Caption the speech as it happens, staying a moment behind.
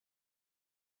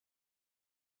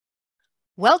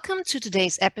Welcome to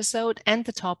today's episode and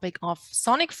the topic of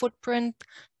sonic footprint,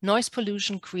 noise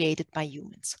pollution created by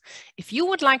humans. If you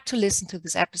would like to listen to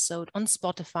this episode on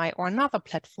Spotify or another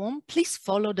platform, please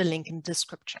follow the link in the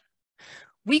description.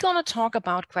 We're going to talk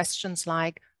about questions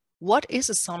like, what is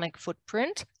a sonic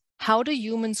footprint? How do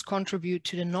humans contribute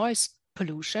to the noise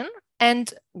pollution?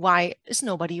 And why is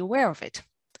nobody aware of it?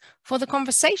 For the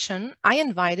conversation, I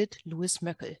invited Louis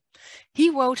Möckel. He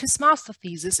wrote his master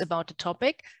thesis about the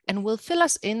topic and will fill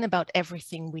us in about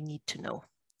everything we need to know.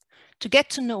 To get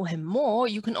to know him more,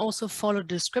 you can also follow the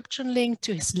description link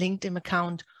to his LinkedIn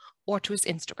account or to his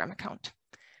Instagram account.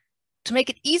 To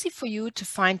make it easy for you to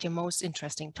find your most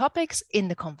interesting topics in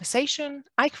the conversation,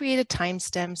 I created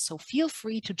timestamps, so feel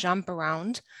free to jump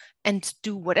around and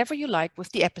do whatever you like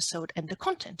with the episode and the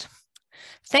content.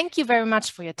 Thank you very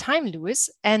much for your time, Louis,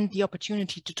 and the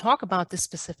opportunity to talk about this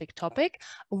specific topic.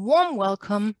 A warm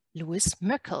welcome, Louis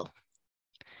Möckel.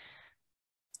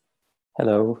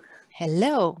 Hello.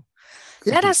 Hello.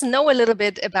 Let us know a little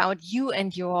bit about you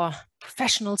and your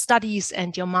professional studies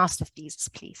and your master thesis,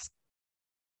 please.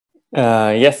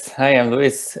 Yes, hi, I'm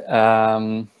Louis,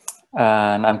 and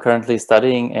I'm currently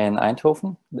studying in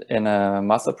Eindhoven in a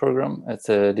master program. It's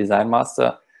a design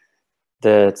master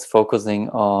that's focusing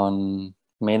on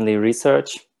mainly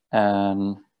research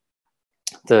and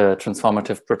the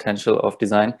transformative potential of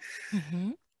design. Mm-hmm.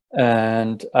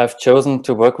 And I've chosen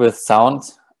to work with sound.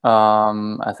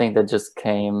 I think that just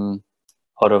came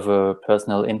out of a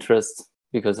personal interest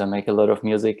because I make a lot of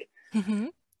music. Mm-hmm.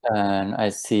 And I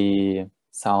see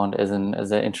sound as an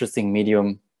interesting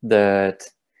medium that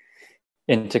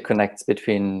interconnects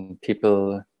between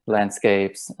people,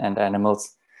 landscapes, and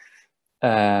animals,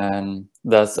 and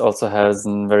thus also has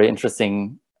a very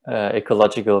interesting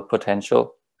ecological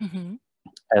potential, mm-hmm.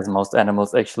 as most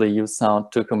animals actually use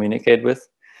sound to communicate with.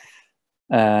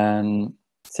 And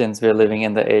since we're living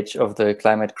in the age of the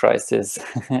climate crisis,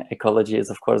 ecology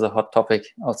is, of course, a hot topic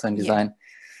also in design.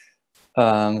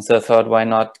 Yeah. So I thought, why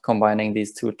not combining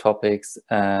these two topics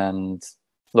and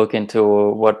look into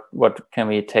what can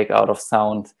we take out of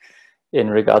sound in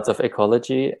regards of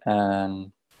ecology,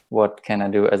 and what can I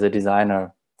do as a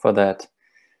designer for that?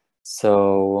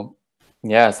 So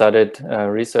yeah, I started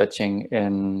researching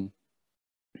in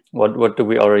what do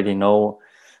we already know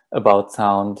about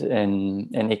sound in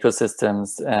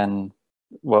ecosystems, and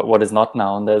what is not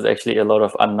known. There's actually a lot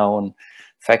of unknown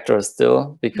factors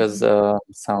still, because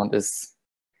sound is,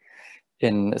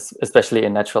 especially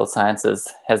in natural sciences,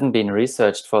 hasn't been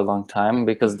researched for a long time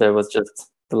because there was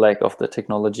just the lack of the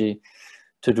technology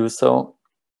to do so.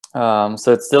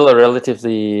 So it's still a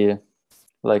relatively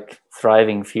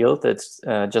thriving field that's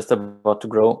just about to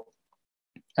grow,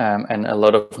 and a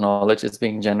lot of knowledge is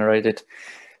being generated.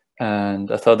 And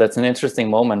I thought that's an interesting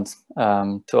moment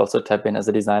to also tap in as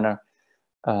a designer,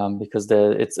 because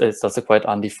it's also quite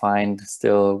undefined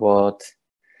still what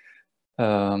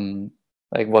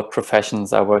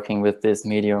professions are working with this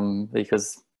medium,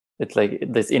 because it's like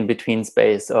this in-between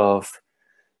space of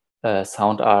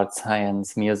sound art,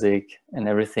 science, music, and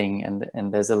everything,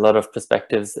 and there's a lot of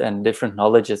perspectives and different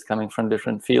knowledges coming from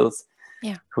different fields,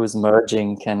 yeah, whose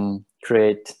merging can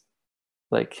create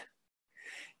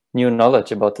new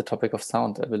knowledge about the topic of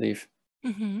sound, I believe.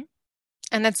 Mm-hmm.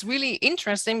 And that's really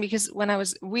interesting, because when I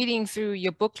was reading through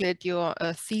your booklet, your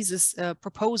thesis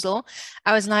proposal,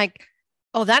 I was like,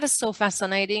 oh, that is so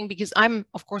fascinating, because I'm,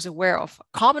 of course, aware of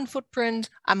carbon footprint.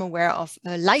 I'm aware of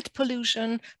light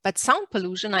pollution, but sound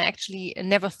pollution I actually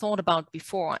never thought about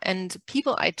before. And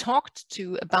people I talked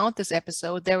to about this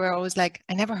episode, they were always like,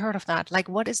 I never heard of that. Like,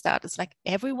 what is that? It's like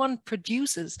everyone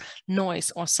produces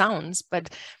noise or sounds, but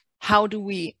how do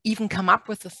we even come up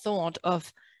with the thought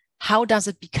of how does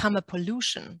it become a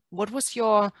pollution? What was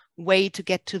your way to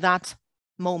get to that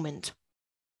moment?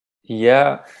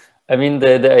 Yeah. I mean,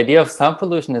 the idea of sound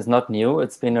pollution is not new.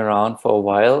 It's been around for a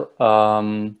while,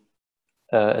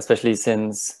 especially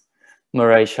since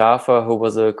Schafer, who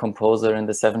was a composer in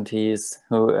the 70s,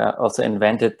 who also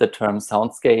invented the term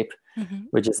soundscape, mm-hmm.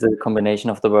 which is the combination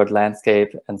of the word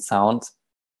landscape and sound,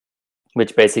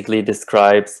 which basically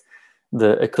describes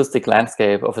the acoustic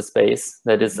landscape of a space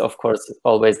that is, of course,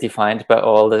 always defined by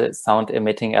all the sound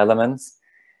emitting elements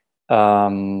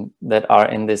that are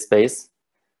in this space.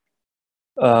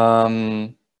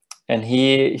 And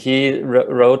he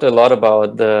wrote a lot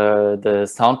about the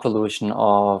sound pollution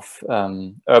of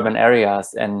urban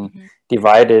areas, and mm-hmm.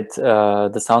 divided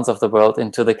the sounds of the world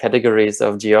into the categories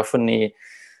of geophony,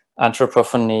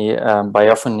 anthropophony,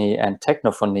 biophony, and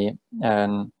technophony,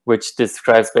 which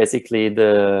describes basically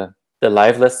the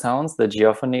liveless sounds, the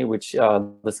geophony, which are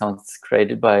the sounds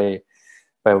created by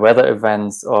weather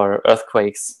events or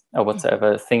earthquakes, or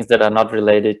whatsoever, things that are not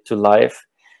related to life.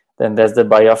 Then there's the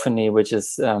biophony, which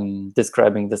is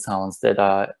describing the sounds that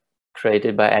are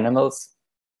created by animals,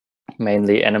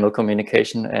 mainly animal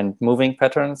communication and moving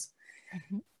patterns.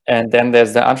 And then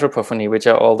there's the anthropophony, which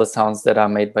are all the sounds that are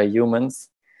made by humans,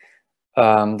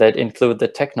 that include the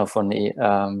technophony,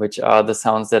 which are the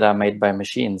sounds that are made by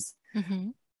machines.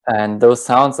 And those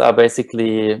sounds are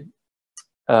basically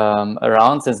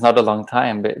around since not a long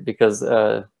time, because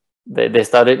they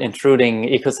started intruding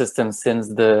ecosystems since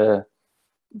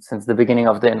the beginning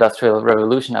of the Industrial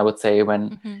Revolution, I would say,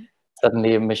 when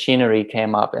suddenly machinery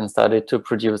came up and started to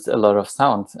produce a lot of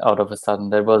sound out of a sudden.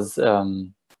 That was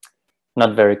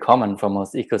not very common for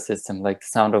most ecosystems. Like the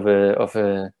sound of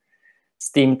a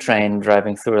steam train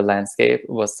driving through a landscape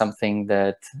was something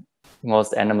that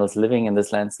most animals living in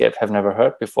this landscape have never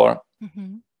heard before.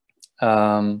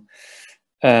 And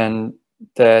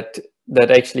that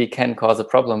actually can cause a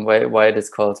problem, why it is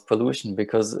called pollution,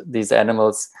 because these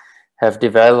animals have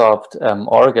developed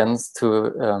organs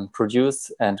to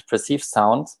produce and perceive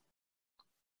sound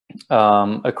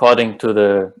according to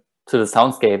the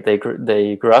soundscape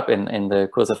they grew up in the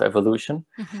course of evolution.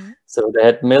 So they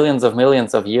had millions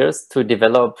of years to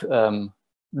develop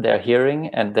their hearing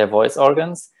and their voice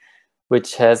organs,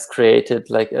 which has created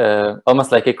like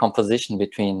almost like a composition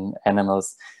between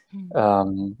animals,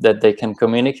 that they can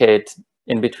communicate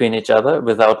in between each other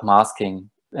without masking.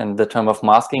 And the term of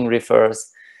masking refers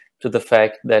to the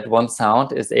fact that one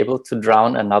sound is able to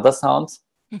drown another sound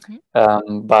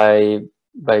by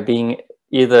being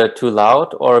either too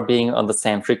loud or being on the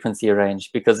same frequency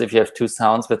range. Because if you have two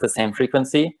sounds with the same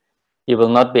frequency, you will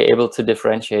not be able to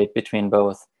differentiate between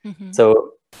both.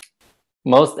 So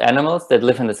most animals that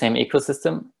live in the same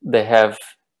ecosystem, they have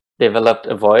developed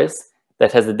a voice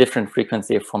that has a different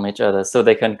frequency from each other, so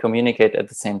they can communicate at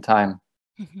the same time.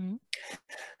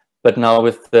 But now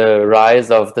with the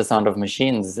rise of the sound of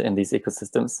machines in these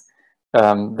ecosystems,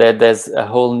 there's a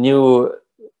whole new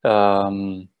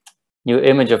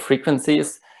image of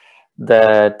frequencies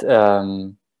that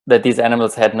that these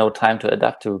animals had no time to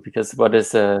adapt to, because what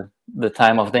is the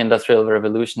time of the Industrial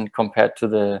Revolution compared to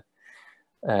the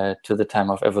time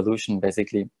of evolution,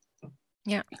 basically?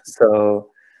 So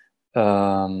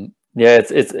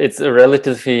it's a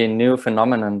relatively new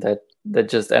phenomenon that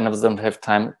just animals don't have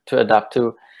time to adapt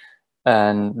to,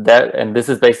 and this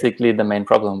is basically the main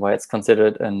problem, why it's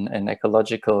considered an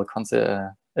ecological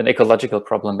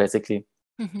problem, basically.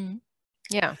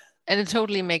 Yeah, and it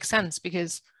totally makes sense,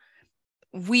 because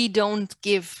we don't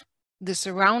give the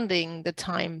surrounding the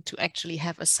time to actually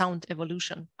have a sound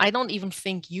evolution. I don't even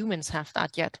think humans have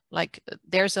that yet. Like,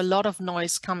 there's a lot of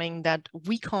noise coming that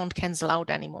we can't cancel out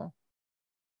anymore.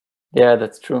 Yeah,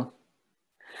 that's true.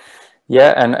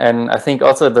 Yeah, and I think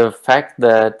also the fact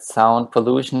that sound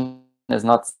pollution is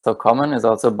not so common is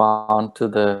also bound to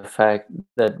the fact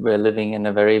that we're living in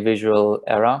a very visual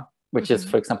era, which is,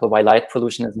 for example, why light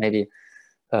pollution is maybe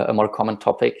a more common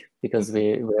topic, because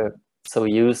we're so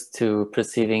used to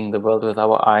perceiving the world with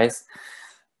our eyes.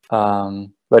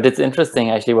 But it's interesting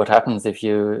actually what happens if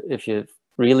you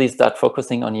really start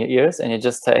focusing on your ears and you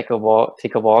just take a walk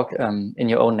in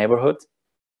your own neighborhood,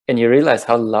 and you realize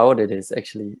how loud it is.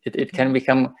 Actually, it can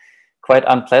become quite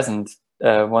unpleasant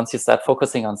once you start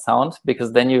focusing on sound,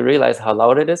 because then you realize how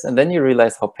loud it is, and then you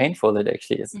realize how painful it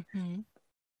actually is.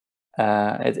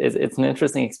 It's an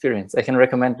interesting experience. I can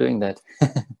recommend doing that.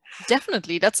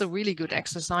 Definitely, that's a really good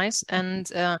exercise.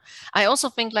 And I also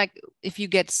think, like, if you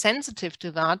get sensitive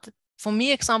to that, for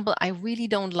me, example, I really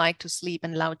don't like to sleep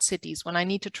in loud cities. When I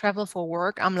need to travel for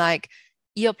work, I'm like,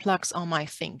 earplugs are my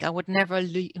thing. I would never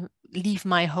leave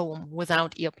my home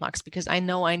without earplugs, because I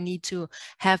know I need to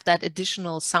have that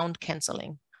additional sound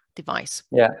canceling device.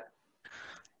 Yeah.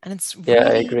 And it's really,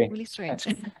 I agree. really strange.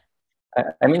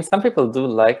 I mean, some people do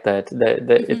like that.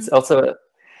 It's also,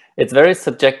 it's very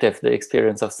subjective, the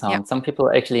experience of sound. Some people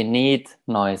actually need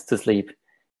noise to sleep,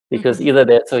 because either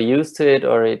they're so used to it,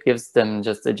 or it gives them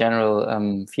just a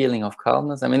general feeling of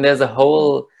calmness. I mean, there's a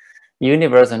whole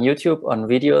universe on YouTube, on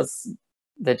videos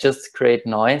that just create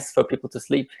noise for people to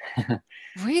sleep.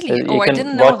 Really? I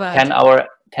didn't know that.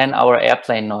 10-hour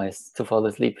airplane noise to fall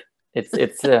asleep.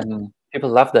 It's people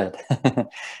love that.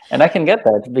 And I can get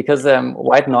that, because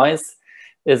white noise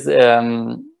is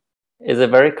a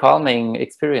very calming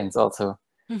experience also,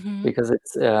 because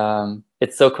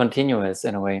it's so continuous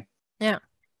in a way. Yeah,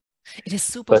 it is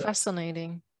super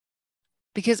fascinating,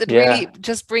 because it really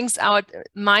just brings out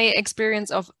my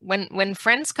experience of when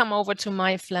friends come over to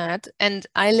my flat, and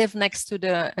I live next to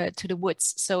the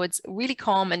woods, so it's really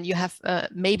calm, and you have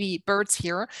maybe birds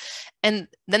here, and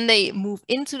then they move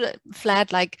into the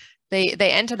flat, like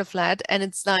They enter the flat, and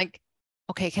it's like,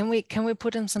 okay, can we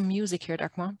put in some music here,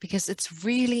 Dagmar? Because it's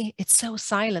so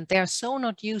silent. They are so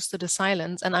not used to the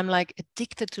silence, and I'm like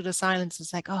addicted to the silence.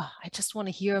 It's like, oh, I just want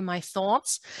to hear my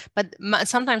thoughts. But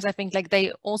sometimes I think like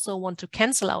they also want to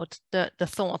cancel out the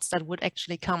thoughts that would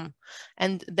actually come,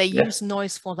 and they use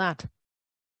noise for that.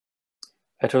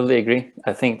 I totally agree.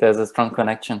 I think there's a strong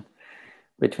connection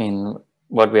between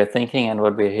what we are thinking and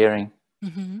what we're hearing.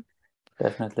 Mm-hmm.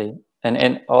 Definitely.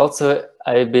 And also,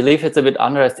 I believe it's a bit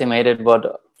underestimated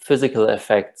what physical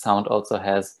effect sound also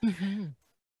has.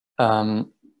 Mm-hmm.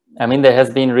 I mean, there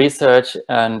has been research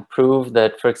and proof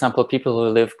that, for example, people who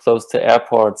live close to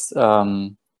airports,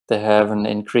 they have an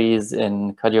increase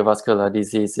in cardiovascular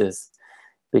diseases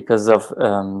because of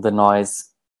the noise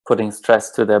putting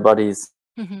stress to their bodies.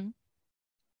 Mm-hmm.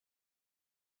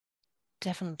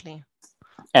 Definitely.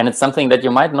 And it's something that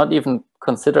you might not even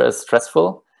consider as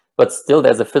stressful, but still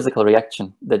there's a physical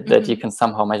reaction that you can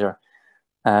somehow measure.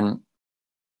 And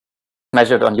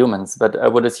measured on humans, but I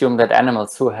would assume that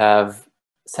animals who have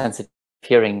sensitive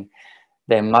hearing,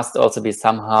 they must also be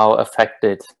somehow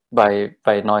affected by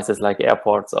noises like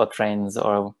airports or trains,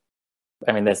 or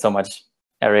I mean, there's so much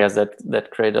areas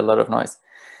that create a lot of noise,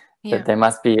 that they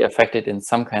must be affected in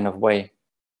some kind of way.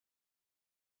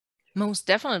 Most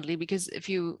definitely, because if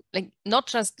you like not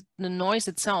just the noise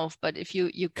itself, but if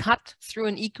you cut through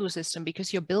an ecosystem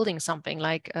because you're building something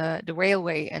like the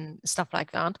railway and stuff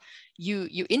like that,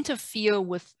 you interfere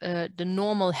with the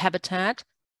normal habitat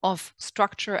of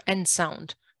structure and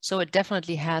sound. So it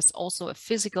definitely has also a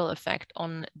physical effect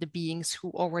on the beings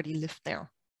who already live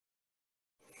there.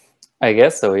 I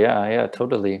guess so. Yeah,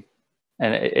 totally.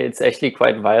 And it's actually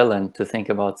quite violent to think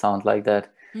about sound like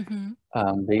that,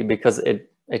 because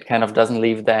it kind of doesn't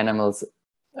leave the animals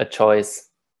a choice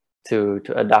to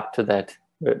adapt to that.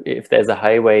 If there's a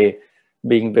highway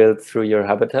being built through your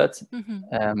habitat,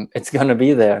 it's gonna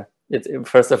be there.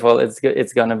 First of all,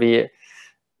 it's gonna be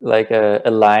like a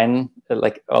line,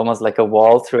 like almost like a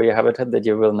wall through your habitat that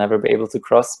you will never be able to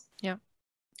cross. Yeah.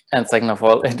 And second of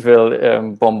all, it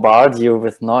will bombard you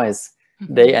with noise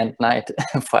day and night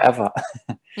forever.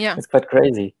 Yeah. It's quite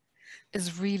crazy.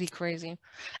 It's really crazy.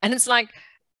 And it's like,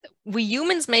 we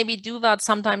humans maybe do that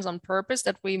sometimes on purpose,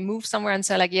 that we move somewhere and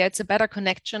say like, yeah, it's a better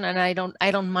connection and I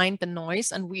don't mind the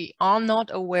noise. And we are not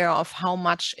aware of how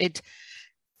much it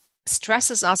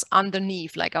stresses us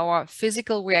underneath. Like our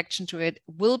physical reaction to it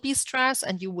will be stress,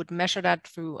 and you would measure that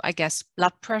through, I guess,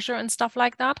 blood pressure and stuff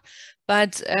like that.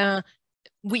 But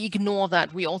we ignore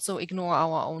that. We also ignore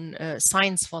our own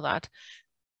science for that.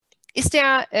 Is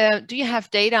there, do you have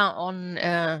data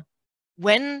on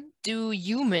when do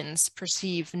humans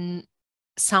perceive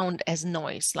sound as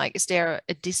noise? Like, is there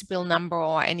a decibel number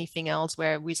or anything else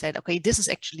where we said, okay, this is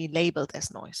actually labeled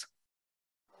as noise?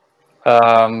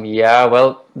 Yeah,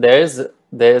 well, there's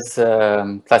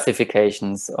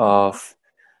classifications of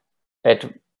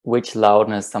at which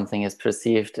loudness something is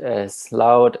perceived as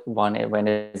loud, when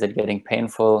is it getting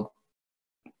painful.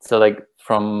 So like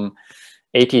from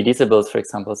 80 decibels, for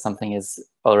example, something is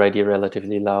already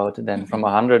relatively loud. Then from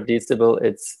 100 decibel,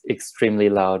 it's extremely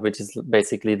loud, which is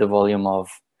basically the volume of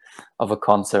a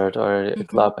concert or a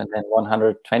club. And then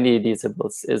 120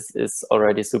 decibels is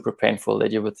already super painful,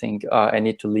 that you would think, oh, I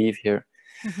need to leave here.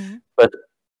 But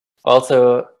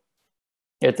also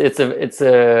it's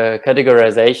a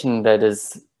categorization that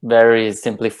is very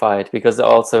simplified, because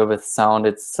also with sound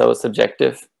it's so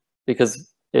subjective.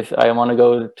 Because if I want to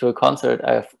go to a concert,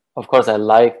 of course I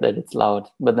like that it's loud,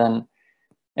 but then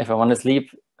if I want to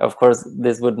sleep, of course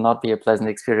this would not be a pleasant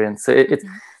experience. So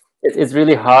it's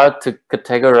really hard to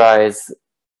categorize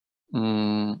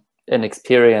an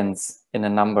experience in a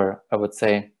number, I would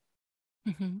say,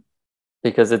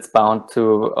 because it's bound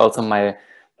to also my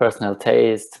personal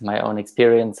taste, my own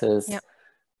experiences.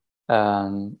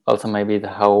 Also maybe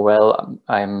how well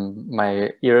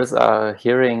my ears are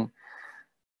hearing.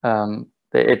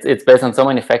 It's based on so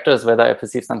many factors whether I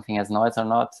perceive something as noise or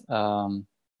not.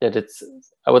 That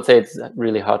I would say it's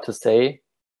really hard to say.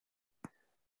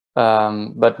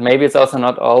 But maybe it's also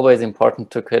not always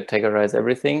important to categorize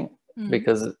everything,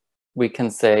 because we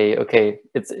can say, okay,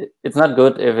 it's not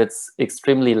good if it's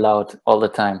extremely loud all the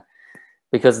time,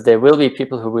 because there will be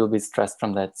people who will be stressed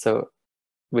from that. So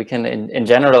we can, in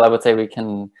general, I would say we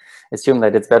can assume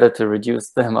that it's better to reduce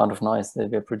the amount of noise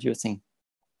that we're producing,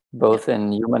 both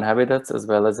in human habitats as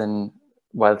well as in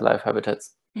wildlife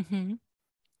habitats.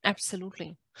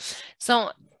 Absolutely.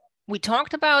 So we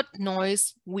talked about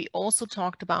noise. We also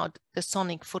talked about the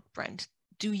sonic footprint.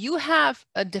 Do you have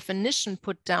a definition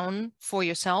put down for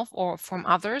yourself or from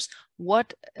others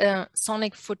what a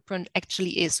sonic footprint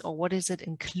actually is, or what is it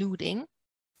including?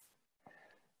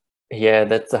 Yeah,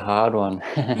 that's a hard one.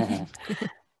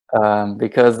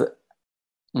 Because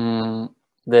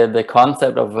the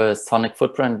concept of a sonic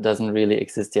footprint doesn't really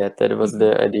exist yet. That was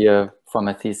the idea for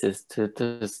my thesis,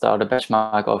 to start a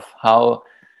benchmark of how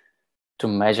to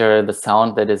measure the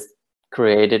sound that is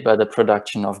created by the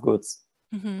production of goods,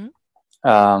 in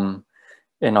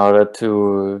order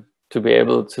to be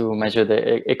able to measure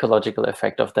the ecological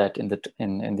effect of that in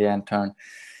the end turn.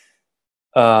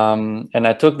 And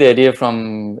I took the idea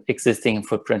from existing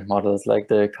footprint models, like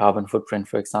the carbon footprint,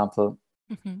 for example,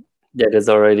 that is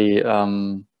already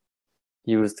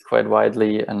used quite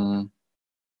widely and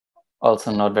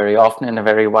also not very often in a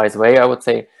very wise way, I would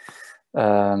say.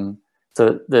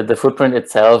 So the footprint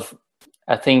itself,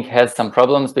 I think, has some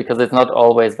problems because it's not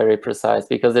always very precise,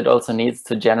 because it also needs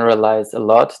to generalize a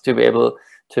lot to be able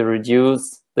to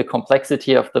reduce the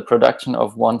complexity of the production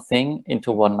of one thing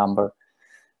into one number.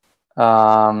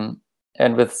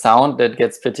 And with sound, that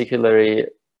gets particularly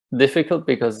difficult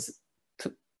because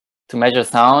to measure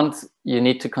sound, you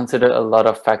need to consider a lot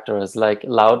of factors like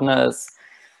loudness,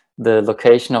 the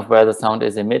location of where the sound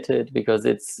is emitted, because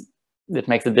it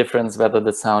makes a difference whether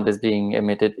the sound is being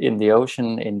emitted in the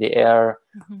ocean, in the air,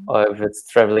 or if it's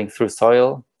traveling through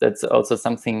soil. That's also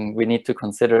something we need to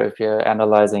consider if you're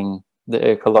analyzing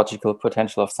the ecological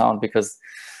potential of sound, because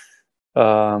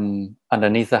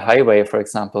underneath a highway, for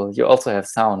example, you also have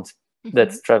sound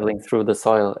that's traveling through the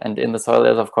soil. And in the soil,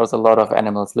 there's, of course, a lot of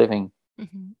animals living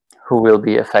who will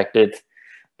be affected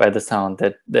by the sound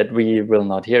that we will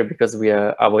not hear, because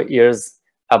our ears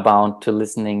are bound to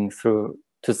listening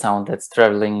to sound that's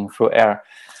traveling through air.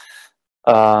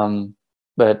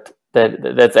 But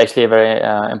that's actually a very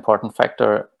important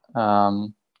factor,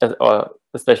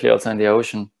 especially also in the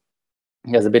ocean.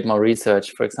 There's a bit more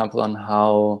research, for example, on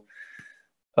how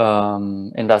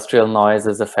industrial noise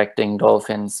is affecting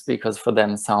dolphins, because for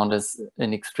them sound is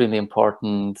an extremely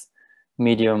important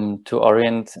medium to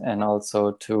orient and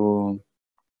also to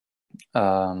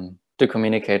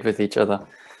communicate with each other.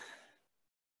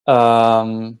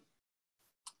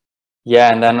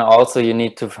 Yeah, and then also you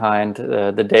need to find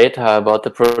the data about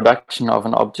the production of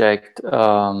an object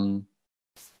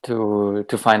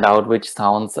to find out which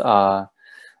sounds are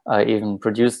even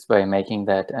produced by making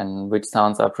that, and which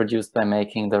sounds are produced by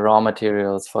making the raw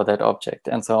materials for that object,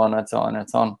 and so on and so on and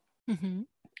so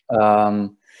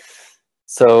on.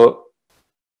 So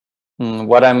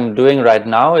what I'm doing right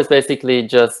now is basically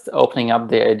just opening up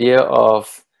the idea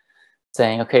of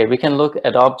saying, okay, we can look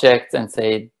at objects and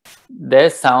say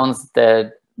there's sounds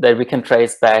that we can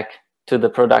trace back to the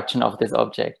production of this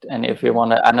object, and if we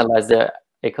want to analyze the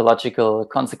ecological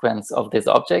consequence of this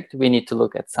object, we need to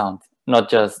look at sound, not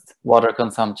just water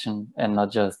consumption and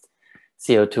not just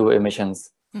CO2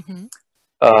 emissions.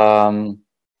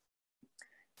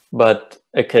 But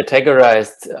a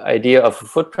categorized idea of a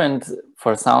footprint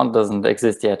for sound doesn't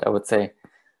exist yet, I would say,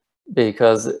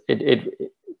 because it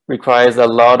requires a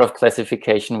lot of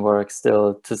classification work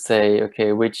still to say,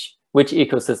 okay, which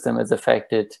ecosystem is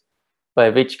affected by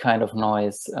which kind of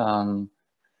noise.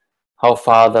 How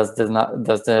far does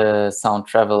the sound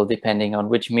travel, depending on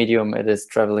which medium it is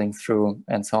traveling through,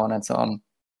 and so on and so on.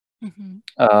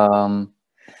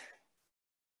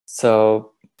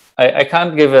 So I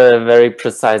can't give a very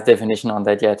precise definition on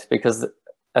that yet, because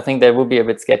I think that would be a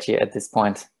bit sketchy at this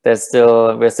point. We're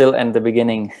still in the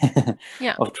beginning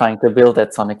of trying to build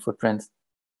that sonic footprint.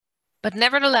 But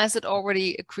nevertheless, it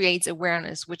already creates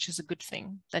awareness, which is a good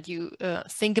thing, that you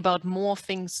think about more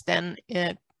things than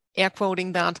air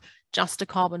quoting that just a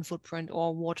carbon footprint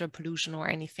or water pollution or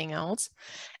anything else.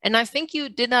 And I think you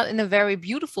did that in a very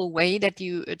beautiful way, that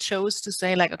you chose to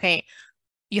say, like, okay,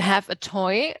 you have a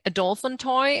toy, a dolphin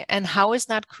toy, and how is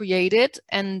that created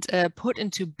and put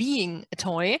into being a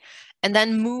toy, and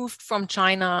then moved from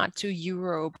China to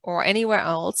Europe or anywhere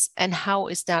else, and how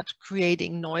is that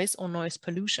creating noise or noise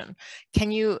pollution?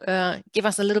 Can you give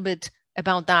us a little bit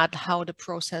about that, how the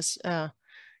process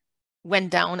went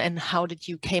down, and how did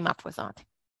you came up with that?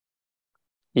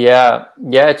 Yeah,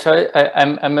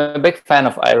 I'm a big fan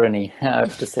of irony, I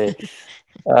have to say.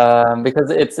 Because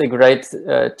it's a great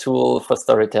tool for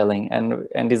storytelling,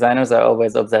 and designers are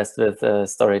always obsessed with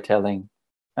storytelling,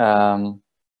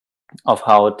 of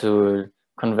how to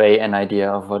convey an idea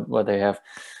of what they have.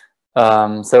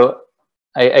 So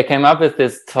I came up with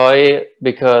this toy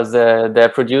because they're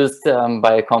produced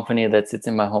by a company that sits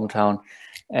in my hometown,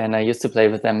 and I used to play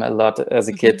with them a lot as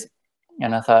a kid.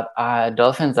 And I thought,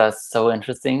 dolphins are so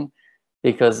interesting,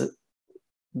 because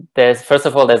first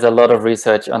of all, there's a lot of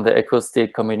research on the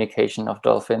acoustic communication of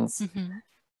dolphins.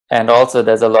 And also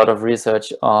there's a lot of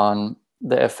research on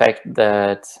the effect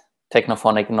that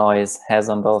technophonic noise has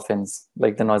on dolphins,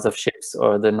 like the noise of ships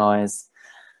or the noise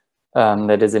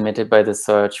that is emitted by the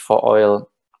search for oil.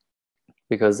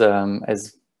 Because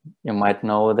as you might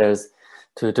know, there's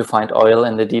to find oil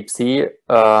in the deep sea,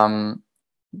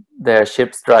 there are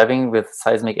ships driving with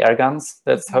seismic air guns,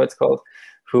 that's how it's called,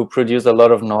 who produce a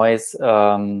lot of noise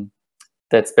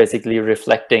that's basically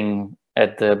reflecting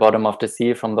at the bottom of the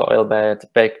sea from the oil bed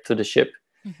back to the ship.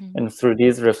 And through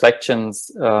these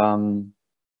reflections, I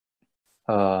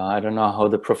don't know how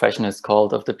the profession is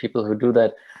called of the people who do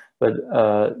that, but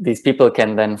these people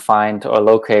can then find or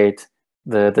locate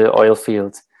the oil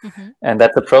fields. And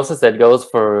that's a process that goes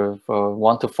for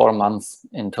 1 to 4 months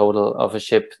in total of a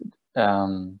ship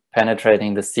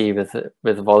penetrating the sea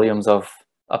with volumes of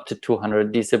up to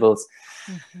 200 decibels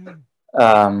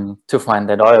to find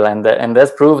that oil. And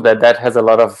there's proof that has a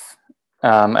lot of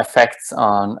effects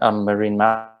on marine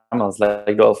mammals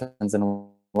like dolphins and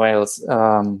whales.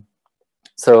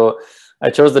 So I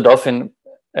chose the dolphin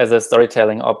as a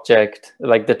storytelling object,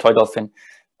 like the toy dolphin,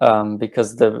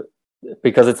 because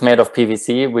it's made of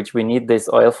PVC, which we need this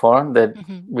oil for, that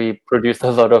we produce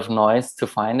a lot of noise to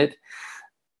find it.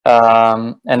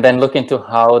 And then look into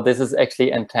how this is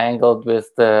actually entangled with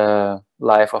the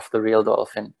life of the real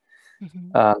dolphin.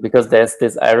 Because there's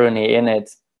this irony in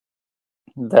it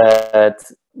that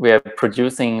we are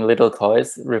producing little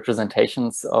toys,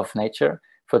 representations of nature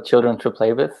for children to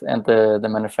play with. And the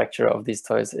manufacturer of these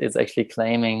toys is actually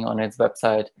claiming on its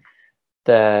website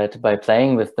that by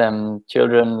playing with them,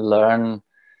 children learn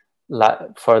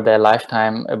for their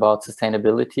lifetime about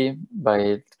sustainability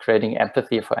by creating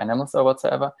empathy for animals or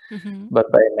whatsoever.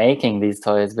 But by making these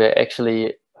toys, we're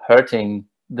actually hurting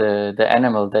the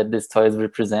animal that this toy is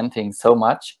representing so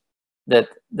much that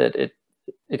it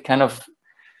kind of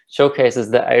showcases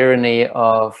the irony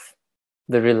of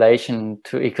the relation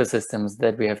to ecosystems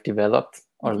that we have developed,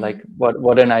 or like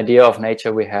what an idea of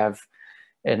nature we have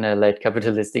in a late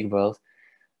capitalistic world,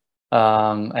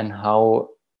 and how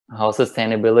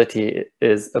sustainability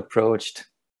is approached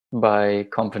by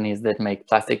companies that make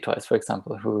plastic toys, for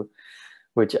example,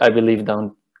 which I believe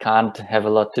can't have a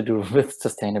lot to do with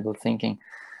sustainable thinking.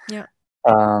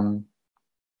 But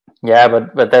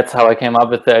that's how I came up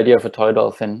with the idea of a toy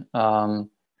dolphin,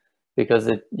 because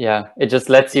it just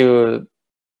lets you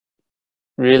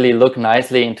really look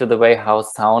nicely into the way how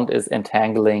sound is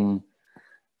entangling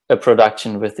a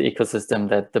production with the ecosystem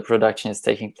that the production is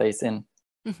taking place in.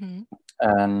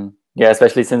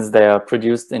 Especially since they are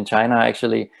produced in China.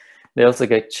 Actually, they also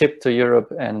get shipped to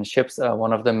Europe, and ships are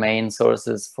one of the main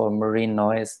sources for marine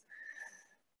noise.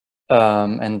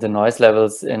 And the noise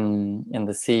levels in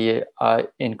the sea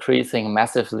are increasing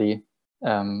massively.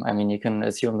 I mean, you can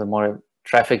assume the more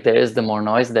traffic there is, the more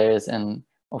noise there is, and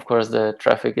of course the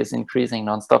traffic is increasing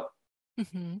nonstop.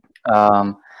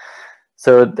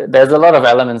 So there's a lot of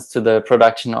elements to the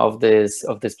production of this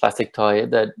plastic toy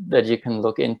that you can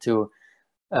look into,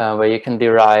 where you can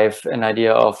derive an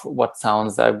idea of what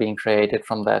sounds are being created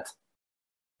from that,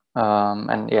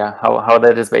 and how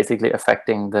that is basically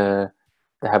affecting the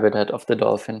habitat of the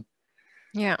dolphin.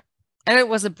 And it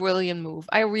was a brilliant move.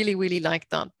 I really, really like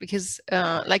that, because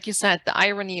like you said, the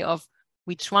irony of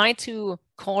we try to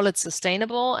call it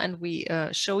sustainable, and we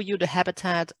show you the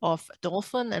habitat of a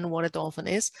dolphin and what a dolphin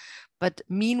is. But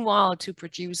meanwhile, to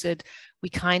produce it, we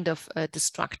kind of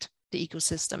destruct the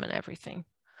ecosystem and everything.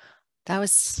 That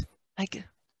was like,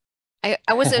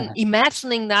 I was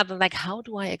imagining that, like, how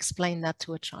do I explain that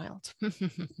to a child?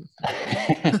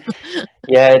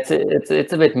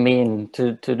 It's a bit mean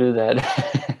to do that.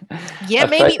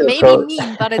 Maybe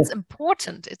mean, but it's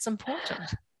important. It's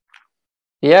important.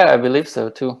 Yeah, I believe so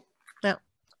too. Yeah,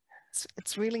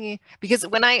 it's really, because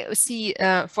when I see,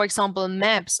 for example,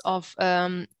 maps of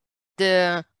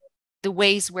the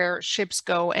ways where ships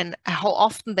go and how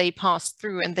often they pass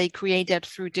through, and they create that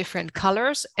through different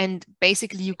colors, and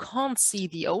basically you can't see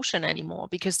the ocean anymore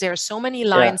because there are so many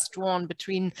lines drawn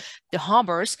between the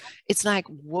harbors. It's like,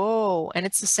 whoa. And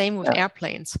it's the same with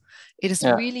airplanes. It is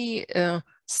really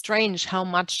strange how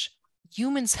much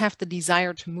humans have the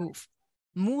desire to move.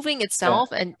 Moving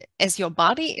itself and as your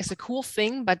body is a cool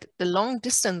thing, but the long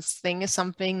distance thing is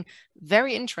something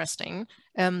very interesting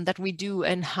that we do,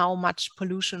 and how much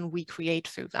pollution we create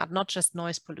through that, not just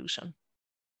noise pollution.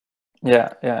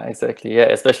 Yeah, exactly. Yeah,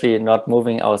 especially not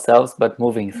moving ourselves, but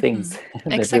moving things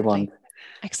that we want.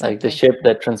 Like the ship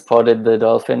that transported the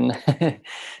dolphin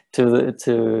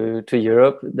to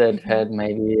Europe that had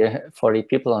maybe 40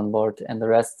 people on board, and the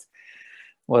rest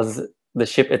was the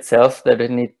ship itself that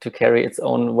would need to carry its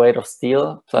own weight of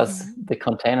steel, plus the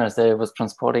containers that it was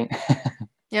transporting.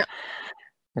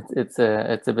 It's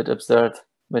a bit absurd,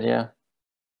 but yeah.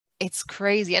 It's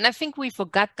crazy. And I think we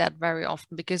forget that very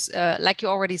often because like you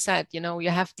already said, you know, you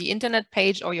have the internet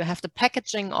page or you have the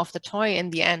packaging of the toy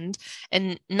in the end,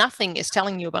 and nothing is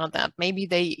telling you about that. Maybe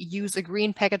they use a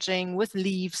green packaging with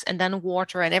leaves and then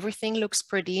water and everything looks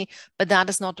pretty, but that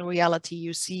is not the reality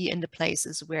you see in the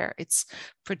places where it's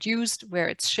produced, where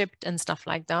it's shipped and stuff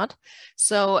like that.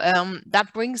 So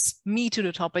that brings me to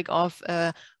the topic of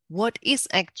what is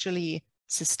actually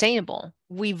sustainable.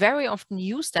 We very often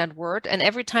use that word, and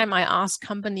every time I ask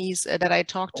companies that I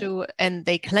talk to and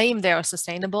they claim they are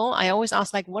sustainable, I always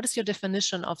ask, like, what is your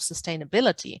definition of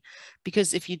sustainability?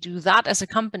 Because if you do that as a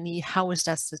company, how is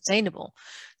that sustainable?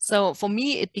 So for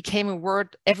me, it became a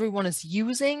word everyone is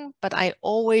using, but I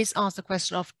always ask the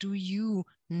question of, do you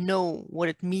know what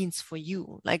it means for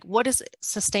you? Like, what is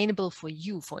sustainable for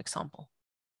you, for example?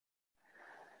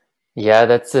 Yeah,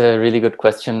 that's a really good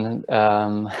question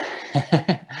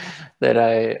that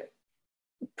I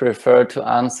prefer to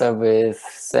answer with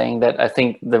saying that I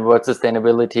think the word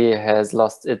sustainability has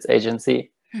lost its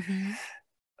agency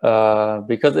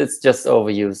because it's just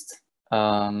overused.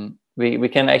 We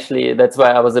can actually, that's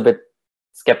why I was a bit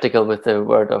skeptical with the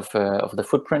word of the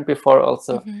footprint before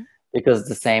also, because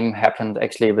the same happened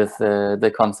actually with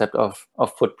the concept of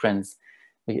footprints.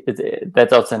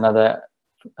 That's also another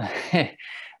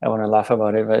I want to laugh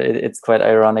about it, but it's quite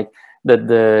ironic that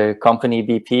the company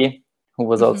BP, who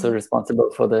was also responsible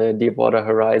for the Deepwater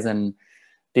Horizon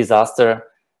disaster,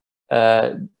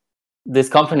 this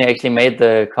company actually made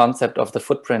the concept of the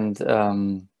footprint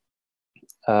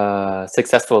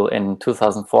successful in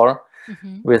 2004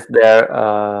 with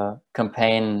their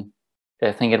campaign.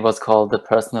 I think it was called the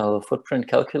Personal Footprint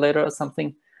Calculator or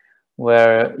something,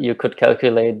 where you could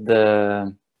calculate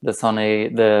the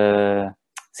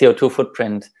CO2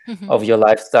 footprint of your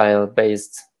lifestyle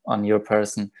based on your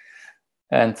person.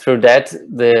 And through that,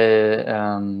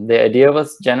 the idea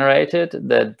was generated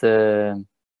that the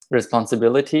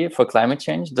responsibility for climate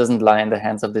change doesn't lie in the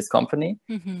hands of this company,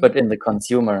 but in the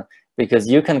consumer, because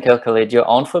you can calculate your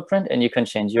own footprint and you can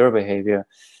change your behavior.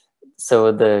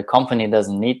 So the company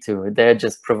doesn't need to. They're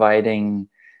just providing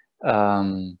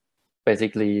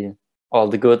basically all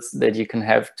the goods that you can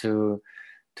have to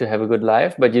have a good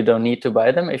life, but you don't need to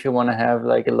buy them if you want to have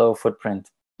like a low footprint,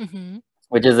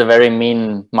 which is a very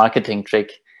mean marketing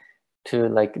trick to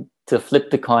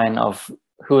flip the coin of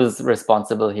who's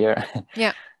responsible here.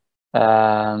 Yeah.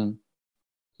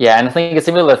 Yeah, and I think a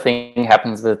similar thing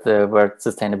happens with the word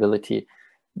sustainability,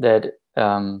 that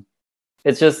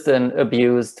it's just an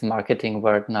abused marketing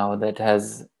word now that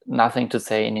has nothing to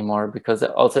say anymore, because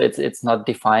also it's not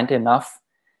defined enough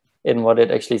in what it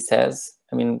actually says.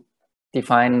 I mean,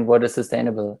 define what is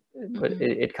sustainable, but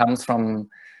it comes from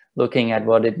looking at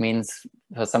what it means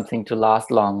for something to last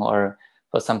long, or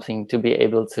for something to be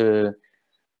able to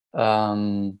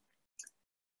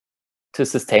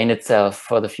sustain itself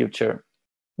for the future.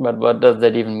 But what does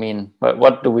that even mean?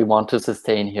 What do we want to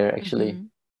sustain here, actually?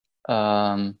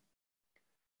 I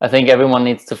think everyone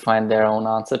needs to find their own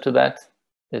answer to that.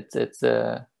 I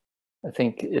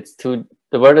think the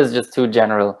word is just too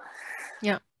general.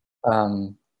 Yeah.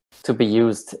 To be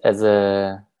used as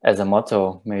a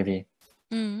motto, maybe.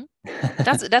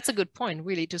 That's a good point,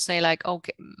 really, to say, like,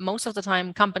 okay, most of the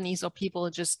time companies or people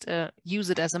just use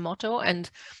it as a motto, and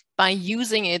by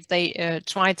using it they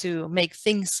try to make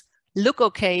things look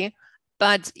okay,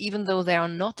 but even though they are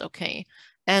not okay.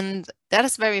 And that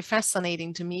is very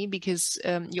fascinating to me, because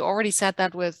you already said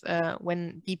that with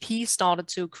when BP started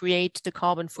to create the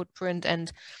carbon footprint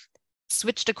and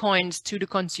switch the coins to the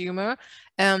consumer,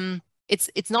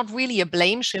 it's not really a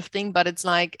blame shifting, but it's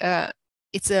like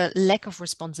it's a lack of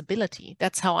responsibility.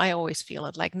 That's how I always feel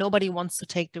it. Like, nobody wants to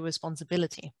take the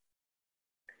responsibility.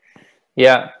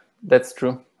 Yeah, that's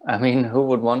true. I mean, who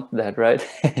would want that, right?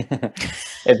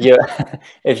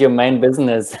 If your main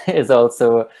business is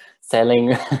also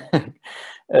selling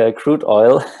crude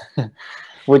oil,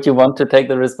 would you want to take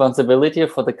the responsibility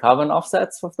for the carbon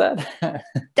offsets of that?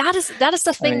 That is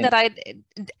the thing, that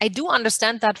I do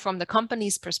understand that from the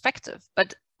company's perspective,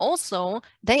 but also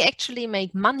they actually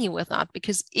make money with that,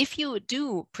 because if you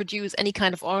do produce any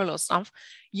kind of oil or stuff,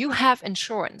 you have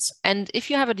insurance, and if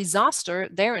you have a disaster,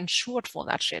 they're insured for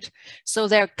that shit. So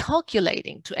they're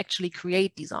calculating to actually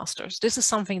create disasters. This is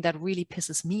something that really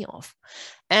pisses me off.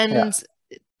 And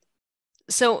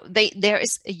so there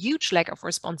is a huge lack of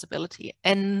responsibility,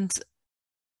 and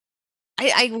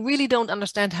I really don't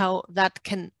understand how that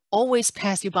can always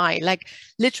pass you by. Like,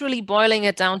 literally boiling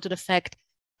it down to the fact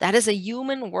that is a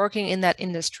human working in that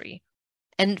industry.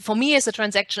 And for me as a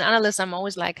transaction analyst, I'm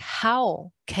always like,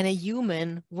 how can a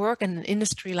human work in an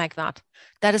industry like that?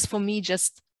 That is for me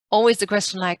just always the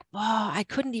question like, wow, I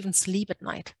couldn't even sleep at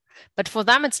night. But for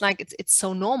them, it's like, it's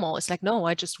so normal. It's like, no,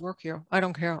 I just work here. I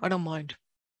don't care. I don't mind.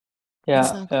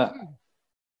 Yeah, like,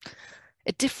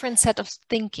 a different set of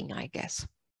thinking, I guess.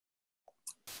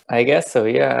 I guess so.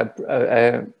 Yeah,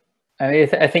 I mean,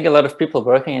 I think a lot of people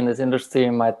working in this industry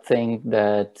might think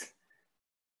that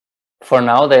for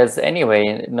now there's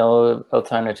anyway no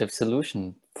alternative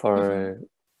solution for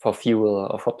fuel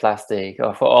or for plastic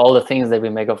or for all the things that we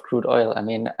make of crude oil. I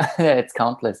mean, it's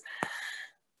countless.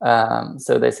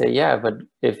 So they say, yeah, but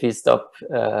if we stop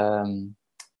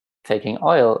taking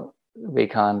oil, we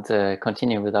can't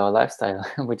continue with our lifestyle,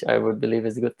 which I would believe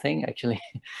is a good thing, actually.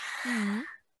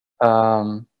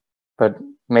 But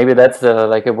maybe that's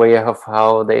like a way of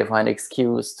how they find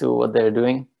excuse to what they're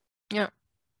doing. Yeah.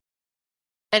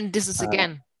 And this is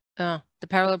again the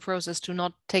parallel process to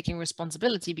not taking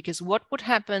responsibility, because what would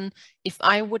happen if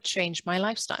I would change my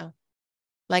lifestyle?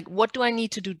 Like, what do I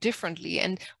need to do differently?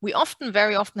 And we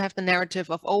very often have the narrative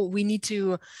of, oh, we need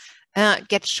to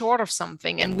get short of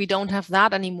something, and we don't have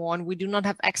that anymore, and we do not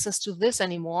have access to this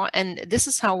anymore. And this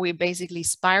is how we're basically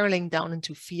spiraling down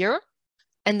into fear.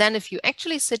 And then if you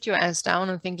actually sit your ass down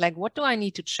and think like, what do I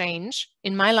need to change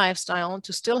in my lifestyle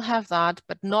to still have that,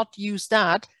 but not use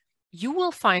that, you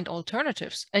will find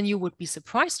alternatives, and you would be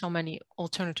surprised how many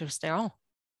alternatives there are.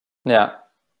 Yeah.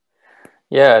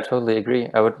 Yeah, I totally agree.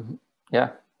 I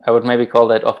would maybe call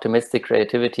that optimistic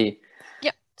creativity.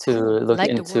 Yeah. To look like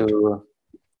into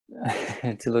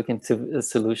to look into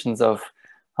solutions of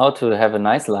how to have a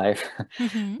nice life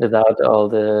without all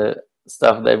the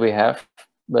stuff that we have,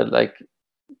 but like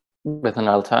with an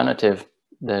alternative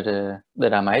that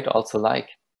I might also like.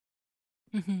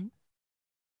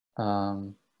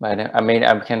 But I mean,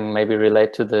 I can maybe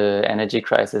relate to the energy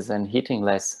crisis and heating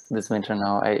less this winter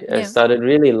now. I started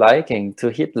really liking to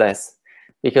heat less,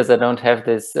 because I don't have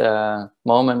this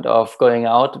moment of going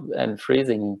out and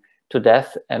freezing to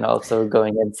death, and also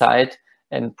going inside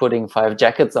and putting 5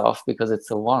 jackets off because it's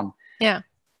so warm. Yeah.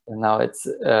 And now it's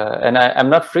and I'm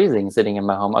not freezing sitting in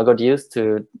my home. I got used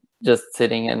to just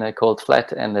sitting in a cold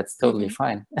flat, and that's totally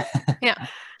fine. Yeah.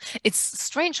 It's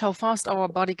strange how fast our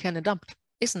body can adapt,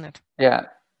 isn't it? Yeah.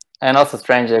 And also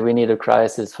strange that we need a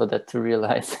crisis for that to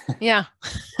realize. Yeah.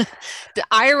 The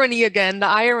irony again, the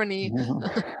irony.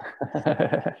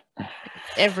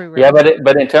 Everywhere. Yeah,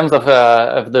 but in terms of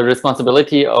the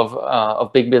responsibility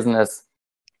of big business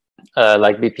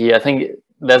like BP, I think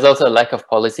there's also a lack of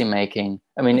policy making.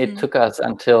 I mean, it took us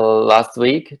until last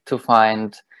week to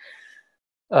find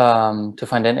an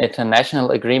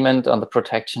international agreement on the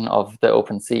protection of the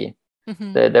open sea.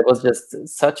 There was just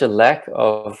such a lack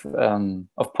of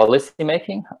policy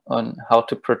making on how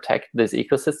to protect this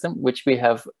ecosystem, which we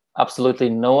have absolutely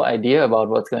no idea about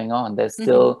what's going on. There's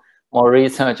still more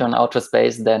research on outer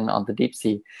space than on the deep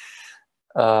sea.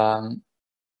 That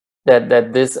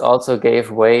this also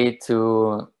gave way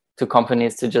to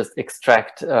companies to just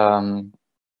extract a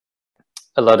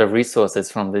lot of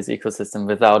resources from this ecosystem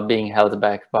without being held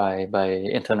back by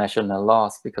international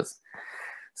laws, because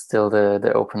still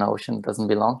the open ocean doesn't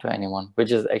belong to anyone,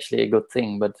 which is actually a good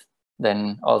thing. But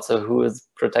then also, who is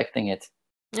protecting it?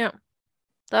 Yeah,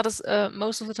 that is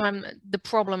most of the time the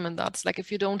problem. And that's like,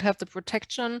 if you don't have the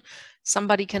protection,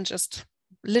 somebody can just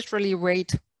literally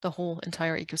raid the whole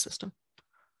entire ecosystem.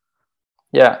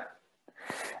 Yeah.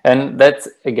 And that,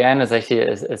 again, is actually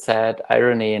a sad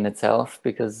irony in itself,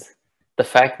 because the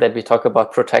fact that we talk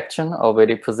about protection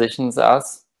already positions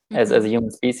us as a human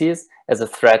species as a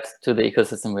threat to the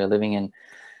ecosystem we're living in.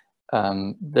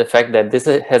 The fact that this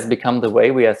has become the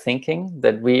way we are thinking,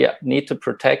 that we need to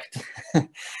protect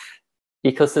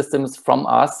ecosystems from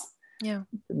us,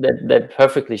 that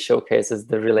perfectly showcases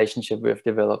the relationship we've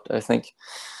developed, I think,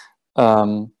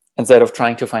 instead of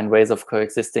trying to find ways of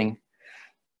coexisting.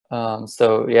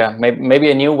 So yeah, maybe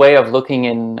a new way of looking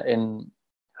in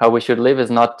how we should live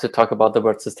is not to talk about the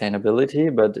word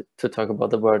sustainability, but to talk about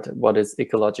the word, what is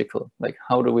ecological? Like,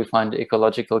 how do we find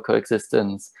ecological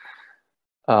coexistence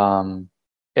in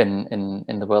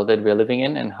the world that we're living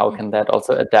in, and how can that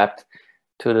also adapt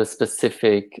to the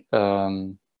specific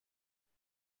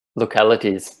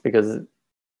localities? Because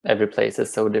every place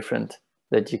is so different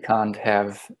that you can't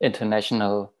have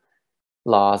international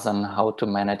laws on how to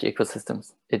manage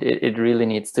ecosystems. It really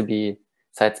needs to be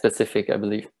site specific, I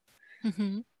believe.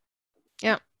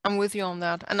 Yeah, I'm with you on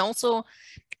that. And also,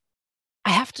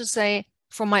 I have to say,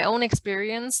 from my own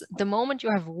experience, the moment you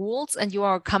have rules and you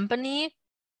are a company,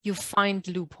 you find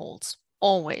loopholes.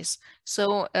 always.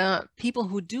 So people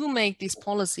who do make these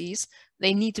policies,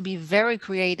 they need to be very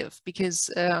creative, because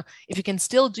if you can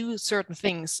still do certain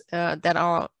things that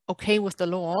are okay with the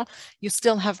law, you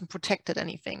still haven't protected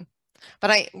anything.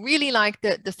 But I really like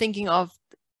the thinking of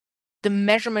the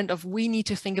measurement of, we need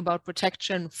to think about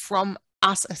protection from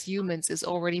us as humans is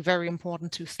already very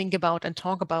important to think about and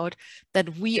talk about,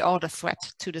 that we are the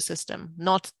threat to the system,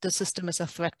 not the system is a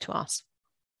threat to us.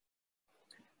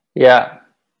 Yeah.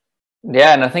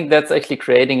 Yeah, and I think that's actually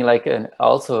creating like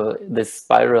also this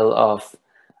spiral of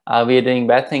we are doing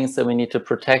bad things, so we need to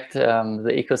protect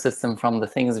the ecosystem from the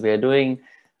things we are doing,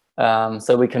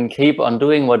 so we can keep on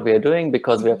doing what we are doing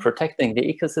because we are protecting the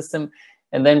ecosystem.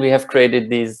 And then we have created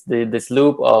this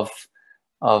loop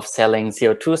of selling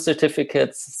CO2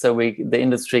 certificates, so the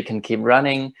industry can keep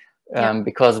running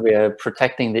because we are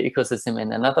protecting the ecosystem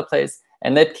in another place,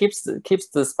 and that keeps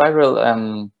the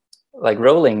spiral like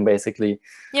rolling, basically.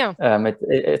 Yeah.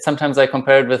 Sometimes I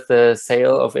compare it with the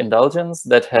sale of indulgence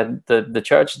that had the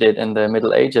church did in the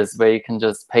Middle Ages, where you can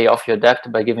just pay off your debt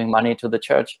by giving money to the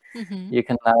church. You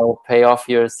can now pay off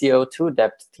your CO2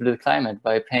 debt to the climate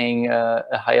by paying a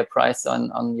higher price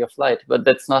on your flight, but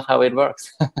that's not how it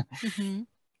works.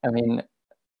 I mean,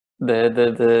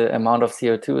 the amount of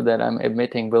CO2 that I'm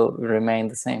emitting will remain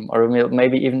the same, or will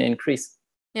maybe even increase.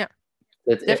 Yeah,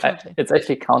 definitely. It's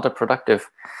actually counterproductive,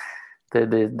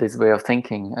 this way of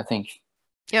thinking, I think.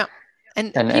 Yeah,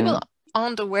 and people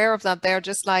aren't aware of that. They're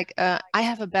just like, I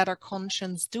have a better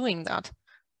conscience doing that.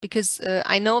 Because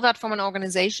I know that from an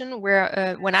organization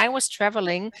where when I was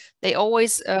traveling, they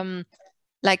always,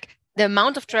 like the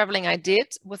amount of traveling I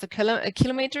did with the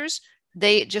kilometers,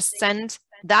 they just send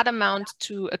that amount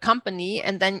to a company,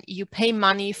 and then you pay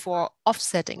money for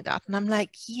offsetting that. And I'm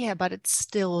like, yeah, but it's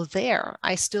still there.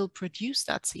 I still produce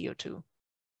that CO2.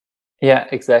 Yeah,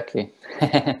 exactly.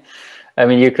 I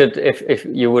mean, you could, if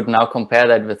you would now compare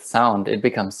that with sound, it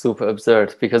becomes super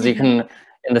absurd, because you can,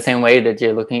 in the same way that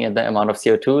you're looking at the amount of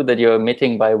CO2 that you're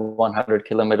emitting by 100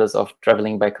 kilometers of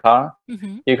traveling by car,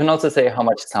 you can also say how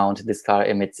much sound this car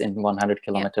emits in 100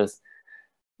 kilometers.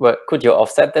 Well, could you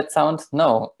offset that sound?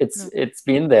 No, it's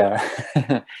been there.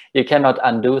 You cannot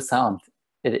undo sound.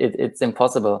 It's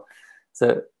impossible.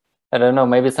 So I don't know,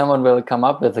 maybe someone will come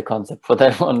up with a concept for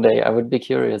that one day. I would be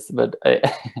curious, but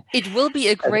it will be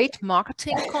a great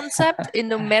marketing concept in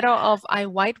the matter of, I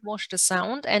whitewash the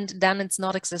sound and then it's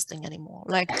not existing anymore.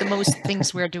 Like the most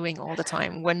things we're doing all the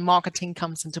time when marketing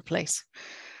comes into place.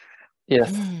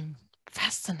 Yes.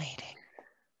 Fascinating.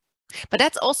 But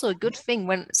that's also a good thing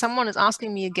when someone is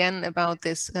asking me again about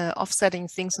this offsetting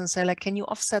things, and say like, can you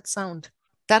offset sound?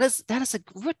 That is a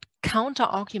good counter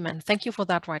argument. Thank you for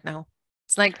that right now.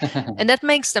 It's like, and that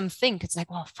makes them think. It's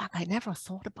like, well, fuck, I never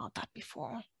thought about that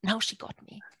before. Now she got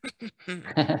me.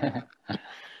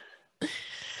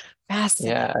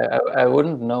 Yeah, I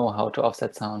wouldn't know how to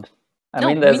offset sound.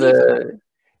 I mean,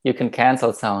 you can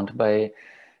cancel sound by,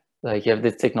 like, you have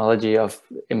this technology of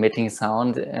emitting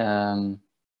sound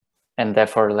and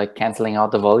therefore like canceling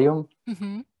out the volume.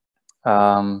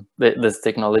 This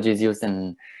technology is used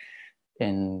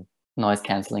in noise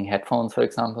canceling headphones, for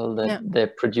example, that they're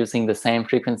producing the same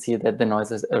frequency that the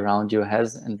noises around you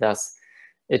has, and thus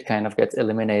it kind of gets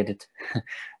eliminated.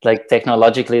 Like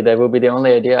technologically, that would be the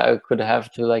only idea I could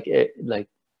have to like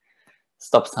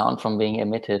stop sound from being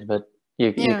emitted, but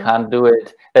you can't do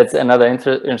it. That's another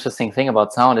interesting thing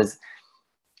about sound is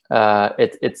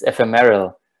it's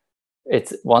ephemeral.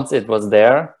 It's once it was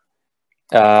there,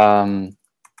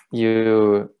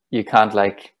 you can't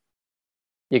like,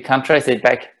 you can't trace it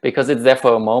back because it's there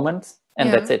for a moment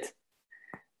and that's it.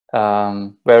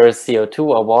 Whereas CO2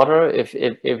 or water, if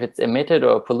it's emitted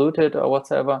or polluted or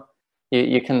whatsoever,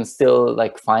 you can still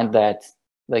like find that.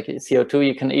 Like CO2,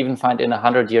 you can even find in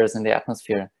 100 years in the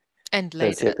atmosphere. And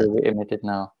later, CO2 we emitted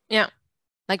now. Yeah,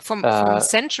 like from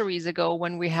centuries ago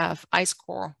when we have ice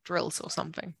core drills or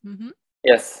something.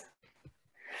 Yes.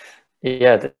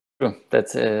 Yeah,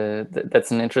 that's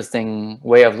an interesting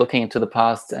way of looking into the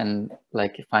past and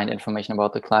like find information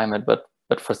about the climate. But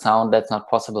for sound, that's not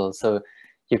possible. So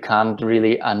you can't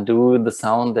really undo the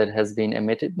sound that has been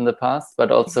emitted in the past,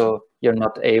 but also you're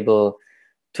not able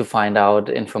to find out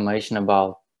information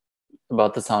about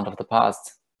the sound of the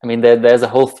past. I mean, there's a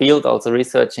whole field also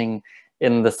researching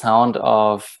in the sound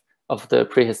of the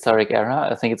prehistoric era.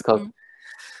 I think it's called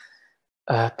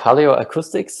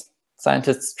paleoacoustics.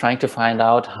 Scientists trying to find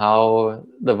out how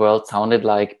the world sounded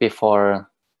like before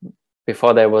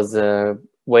there was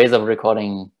ways of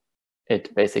recording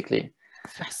it, basically.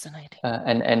 Fascinating.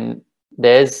 And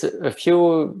there's a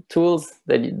few tools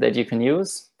that you can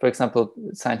use. For example,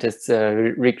 scientists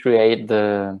recreate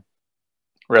the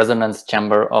resonance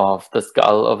chamber of the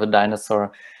skull of a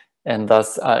dinosaur, and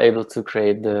thus are able to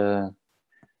create the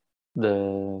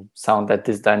sound that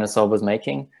this dinosaur was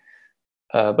making.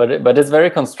 But it's very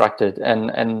constructed,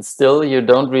 and still you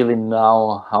don't really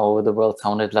know how the world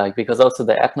sounded like, because also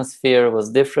the atmosphere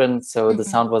was different, so the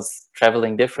sound was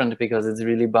traveling different because it's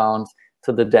really bound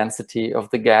to the density of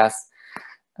the gas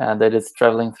that it's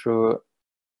traveling through.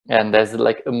 And there's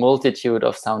like a multitude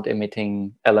of sound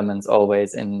emitting elements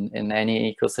always in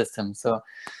any ecosystem. So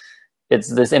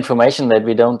it's this information that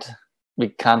we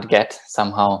can't get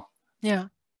somehow. Yeah.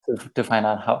 To find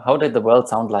out how did the world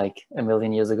sound like a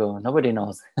million years ago. Nobody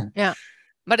knows. Yeah.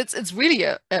 But it's really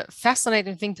a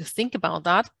fascinating thing to think about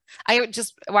that. I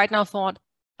just right now thought,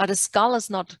 but a skull is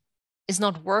not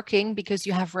working because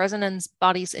you have resonance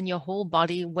bodies in your whole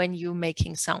body when you're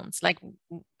making sounds, like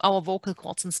our vocal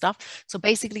cords and stuff. So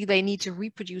basically they need to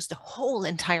reproduce the whole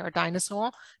entire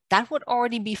dinosaur. That would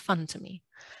already be fun to me.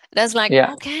 That's like,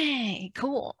 okay,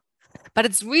 cool. But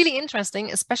it's really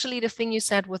interesting, especially the thing you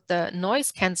said with the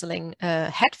noise canceling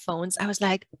headphones. I was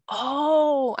like,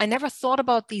 oh, I never thought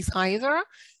about these either.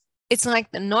 It's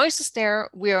like the noise is there.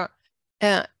 We're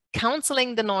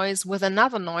canceling the noise with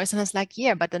another noise. And it's like,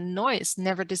 yeah, but the noise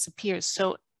never disappears.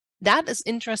 So that is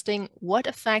interesting. What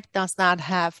effect does that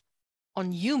have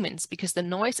on humans? Because the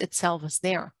noise itself is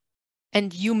there.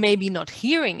 And you may be not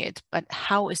hearing it, but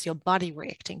how is your body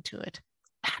reacting to it?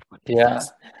 That would be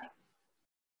fascinating.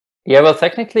 Yeah, well,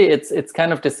 technically it's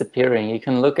kind of disappearing. You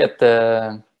can look at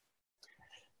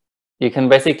you can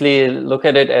basically look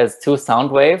at it as two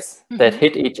sound waves that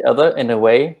hit each other in a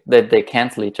way that they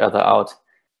cancel each other out.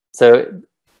 So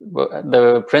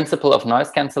the principle of noise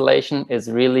cancellation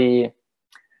is really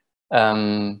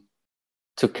to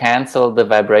cancel the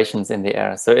vibrations in the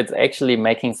air. So it's actually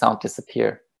making sound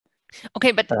disappear.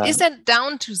 Okay, but is that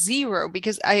down to zero?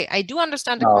 Because I do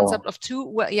understand the concept of two.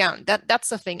 Well, yeah, that's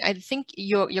the thing. I think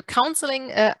you're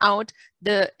canceling out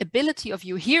the ability of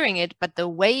you hearing it, but the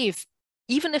wave,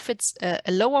 even if it's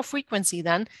a lower frequency,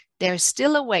 then there's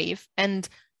still a wave. And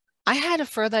I had a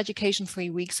further education 3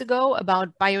 weeks ago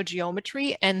about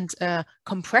biogeometry and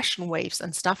compression waves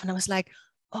and stuff. And I was like,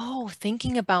 oh,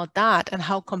 thinking about that and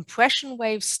how compression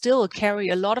waves still carry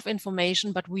a lot of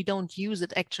information, but we don't use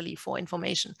it actually for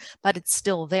information, but it's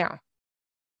still there.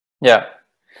 Yeah,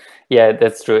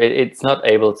 that's true. It's not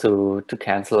able to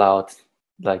cancel out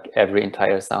like every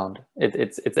entire sound.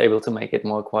 It's able to make it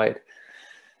more quiet.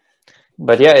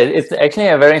 But yeah, it's actually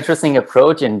a very interesting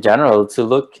approach in general to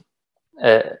look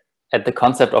at the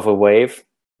concept of a wave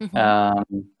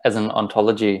as an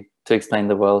ontology to explain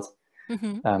the world.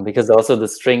 Because also the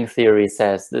string theory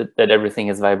says that everything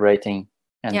is vibrating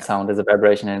and sound is a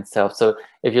vibration in itself. So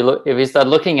if you start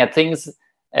looking at things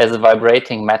as a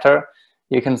vibrating matter,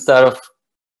 you can sort of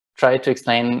try to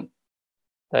explain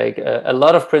like a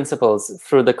lot of principles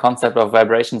through the concept of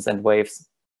vibrations and waves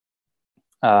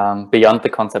beyond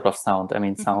the concept of sound. I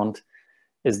mean, sound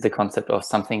is the concept of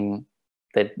something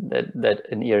that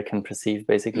an ear can perceive,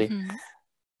 basically.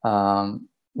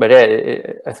 But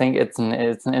yeah, I think it's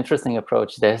an interesting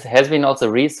approach. There has been also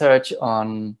research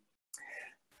on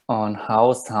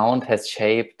how sound has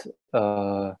shaped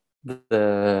the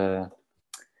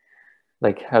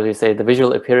like, how do you say, the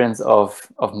visual appearance of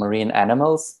marine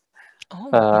animals.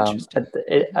 Interesting.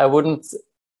 I wouldn't.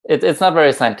 It's not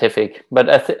very scientific, but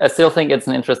I still think it's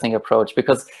an interesting approach,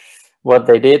 because what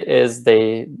they did is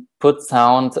they put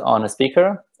sound on a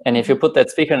speaker, and if you put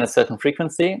that speaker in a certain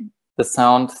frequency, the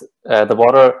sound, the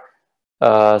water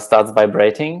starts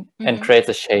vibrating and creates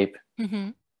a shape.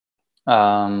 It's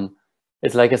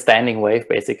like a standing wave,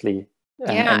 basically.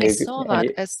 And I saw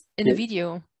that as in a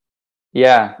video.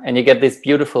 Yeah, and you get these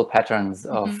beautiful patterns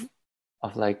of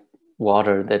like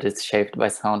water that is shaped by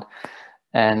sound.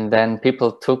 And then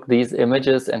people took these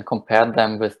images and compared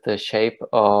them with the shape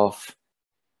of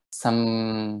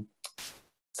some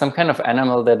kind of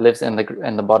animal that lives in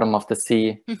the bottom of the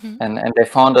sea, and they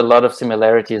found a lot of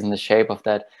similarities in the shape of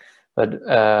that. But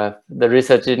the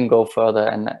research didn't go further,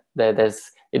 and it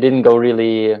didn't go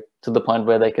really to the point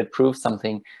where they could prove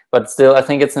something. But still, I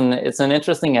think it's an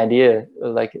interesting idea,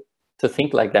 like to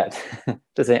think like that,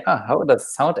 to say, how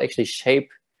does sound actually shape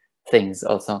things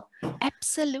also?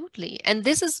 Absolutely. And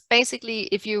this is basically,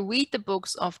 if you read the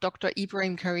books of Dr.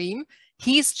 Ibrahim Karim,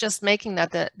 he's just making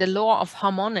that the law of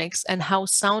harmonics and how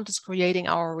sound is creating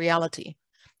our reality.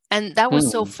 And that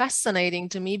was so fascinating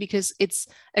to me, because it's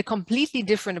a completely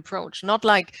different approach. Not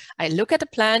like I look at a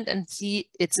plant and see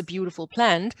it's a beautiful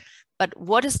plant, but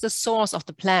what is the source of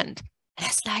the plant? And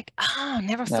it's like,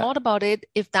 never thought about it.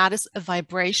 If that is a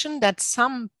vibration that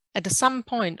at some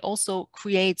point also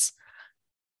creates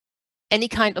any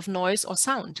kind of noise or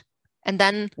sound. And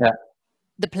then Yeah.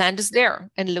 the plant is there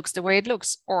and looks the way it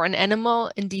looks. Or an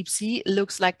animal in deep sea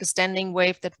looks like the standing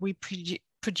wave that we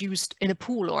produced in a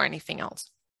pool or anything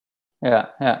else. Yeah,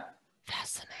 yeah.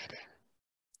 Fascinating.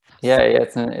 Yeah,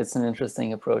 it's an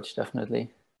interesting approach,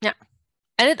 definitely. Yeah.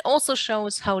 And it also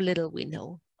shows how little we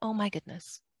know. Oh my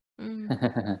goodness.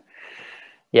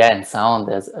 Yeah, and sound,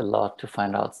 there's a lot to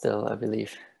find out still, I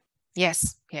believe.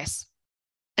 Yes, yes.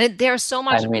 And there's so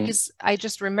much, because I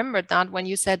just remembered that when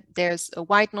you said there's a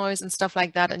white noise and stuff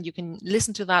like that, and you can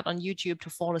listen to that on YouTube to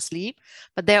fall asleep.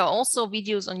 But there are also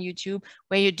videos on YouTube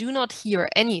where you do not hear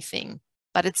anything,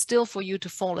 but it's still for you to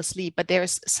fall asleep. But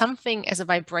there's something as a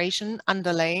vibration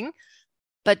underlying,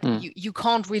 but you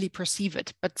can't really perceive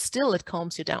it, but still it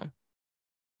calms you down.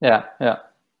 Yeah, yeah.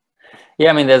 Yeah,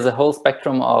 I mean, there's a whole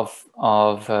spectrum of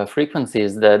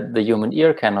frequencies that the human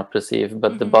ear cannot perceive,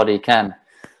 but the body can.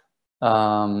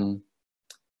 For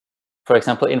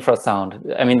example,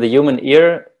 infrasound. I mean, the human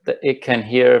ear, it can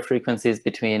hear frequencies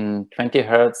between 20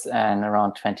 hertz and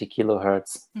around 20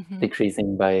 kilohertz,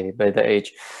 decreasing by the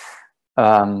age.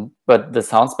 But the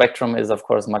sound spectrum is, of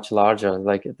course, much larger.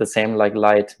 Like the same like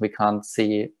light, we can't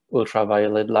see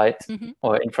ultraviolet light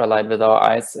or infralight with our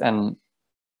eyes, and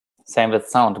same with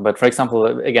sound. But for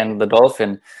example, again, the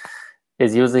dolphin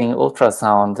is using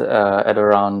ultrasound at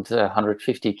around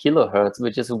 150 kilohertz,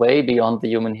 which is way beyond the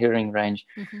human hearing range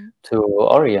to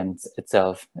orient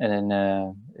itself. And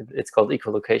it's called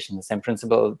echolocation, the same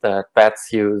principle that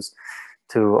bats use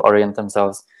to orient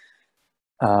themselves.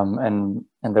 And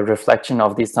the reflection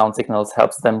of these sound signals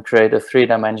helps them create a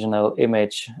three-dimensional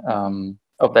image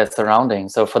of their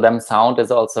surroundings. So for them, sound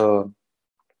is also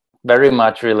very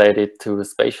much related to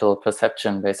spatial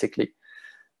perception, basically.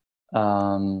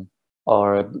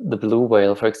 Or the blue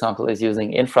whale, for example, is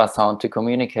using infrasound to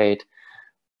communicate,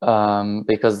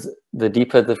 because the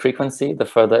deeper the frequency, the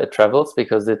further it travels,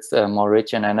 because it's more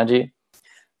rich in energy.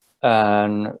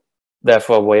 And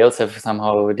therefore, whales have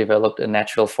somehow developed a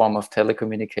natural form of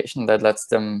telecommunication that lets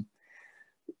them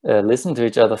listen to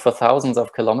each other for thousands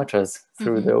of kilometers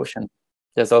through the ocean.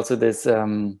 There's also this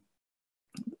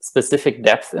specific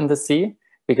depth in the sea,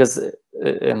 because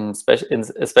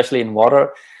especially in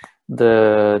water,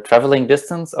 the traveling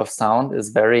distance of sound is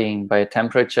varying by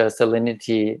temperature,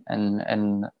 salinity,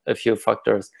 and a few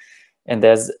factors. And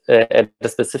there's at a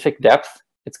specific depth,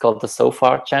 it's called the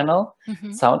SOFAR channel.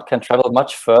 Sound can travel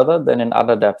much further than in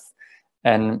other depths.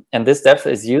 And this depth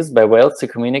is used by whales to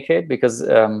communicate, because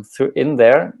in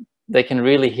there, they can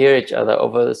really hear each other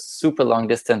over super long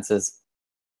distances.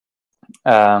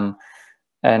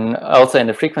 And also in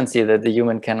the frequency that the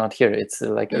human cannot hear. It's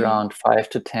like around 5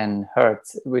 to 10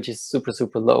 hertz, which is super,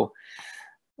 super low.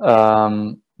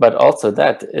 But also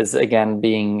that is, again,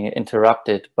 being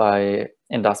interrupted by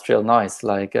industrial noise,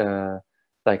 like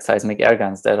seismic air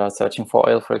guns that are searching for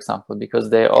oil, for example, because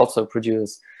they also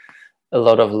produce a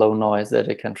lot of low noise that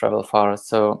it can travel far.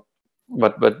 So,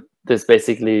 but this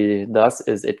basically does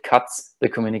is it cuts the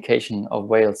communication of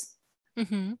whales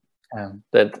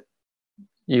that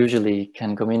usually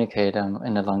can communicate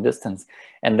in a long distance.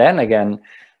 And then again,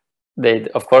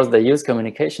 of course they use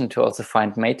communication to also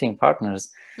find mating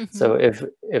partners. So if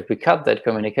we cut that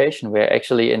communication, we're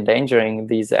actually endangering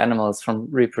these animals from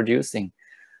reproducing,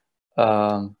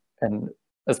 and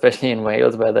especially in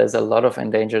whales, where there's a lot of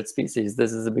endangered species,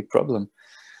 this is a big problem.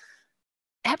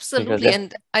 Absolutely.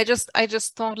 And I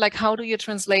just thought, like, how do you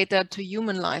translate that to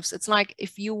human lives? It's like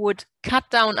if you would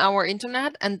cut down our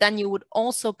internet and then you would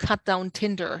also cut down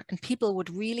Tinder, and people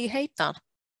would really hate that.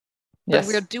 But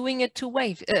we're doing it to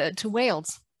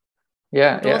whales.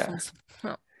 Yeah, to dolphins.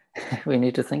 Yeah. We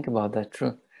need to think about that,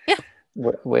 true. Yeah.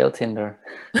 Whale Tinder.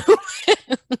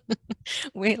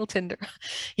 Whale Tinder.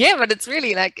 Yeah, but it's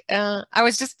really like, I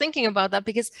was just thinking about that,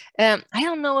 because I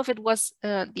don't know if it was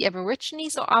the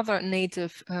Aborigines or other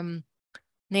native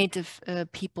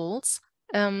peoples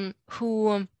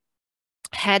who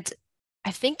had,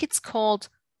 I think it's called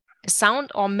a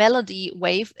sound or melody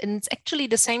wave, and it's actually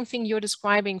the same thing you're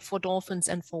describing for dolphins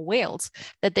and for whales,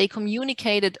 that they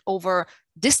communicated over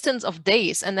distance of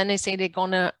days, and then they say they're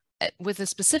gonna, with a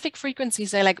specific frequency,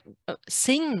 say like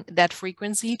sing that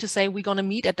frequency to say we're gonna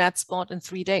meet at that spot in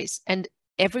 3 days, and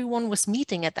everyone was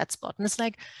meeting at that spot. And it's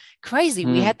like crazy.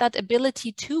 We had that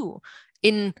ability too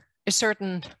in a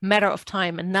certain matter of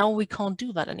time, and now we can't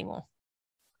do that anymore.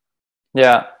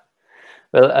 Yeah,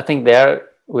 well, I think there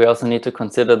we also need to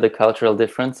consider the cultural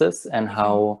differences and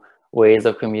how ways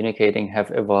of communicating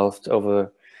have evolved over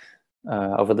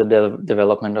the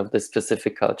development of this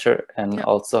specific culture, and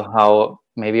also how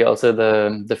maybe also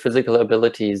the physical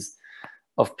abilities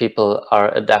of people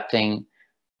are adapting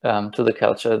to the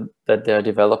culture that they're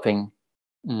developing.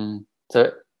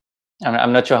 So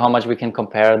I'm not sure how much we can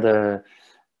compare the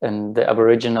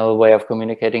Aboriginal way of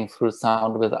communicating through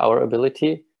sound with our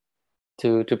ability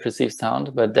to perceive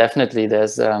sound, but definitely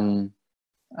there's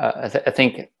I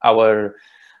think our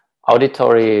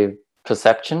auditory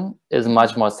perception is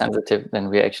much more sensitive than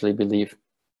we actually believe.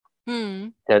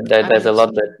 There's a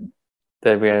lot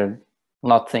that we're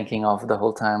not thinking of the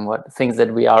whole time, what things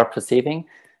that we are perceiving,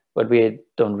 but we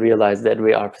don't realize that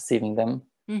we are perceiving them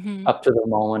up to the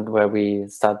moment where we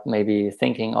start maybe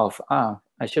thinking of,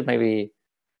 I should maybe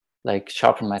like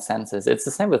sharpen my senses. It's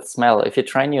the same with smell. If you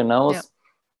train your nose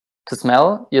to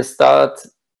smell, you start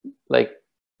like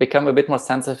become a bit more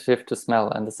sensitive to smell,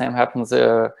 and the same happens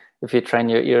if you train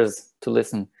your ears to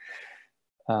listen.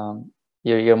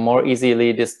 You're more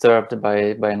easily disturbed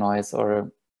by noise,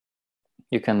 or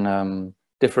you can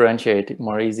differentiate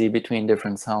more easy between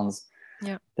different sounds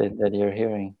that you're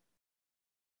hearing.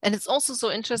 And it's also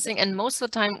so interesting, and most of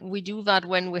the time we do that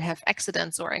when we have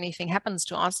accidents or anything happens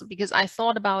to us, because I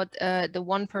thought about the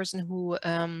one person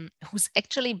who's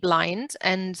actually blind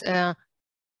and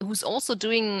who's also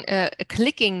doing a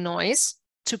clicking noise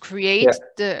to create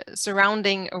the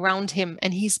surrounding around him,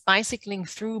 and he's bicycling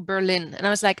through Berlin. And I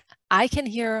was like, I can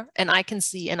hear and I can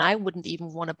see, and I wouldn't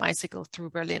even want to bicycle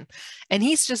through Berlin. And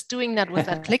he's just doing that with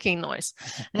that clicking noise.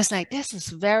 And it's like, this is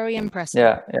very impressive.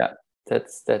 Yeah,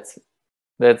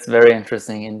 that's very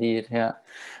interesting indeed. Yeah,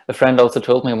 a friend also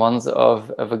told me once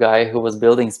of a guy who was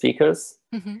building speakers,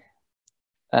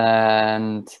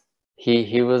 and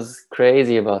he was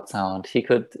crazy about sound. He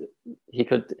could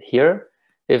hear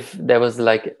if there was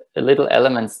like a little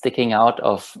element sticking out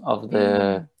of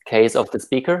the case of the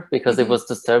speaker, because it was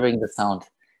disturbing the sound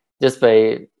just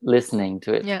by listening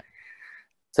to it. Yeah.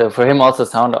 So for him also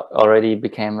sound already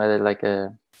became like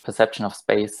a perception of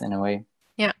space in a way.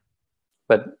 Yeah.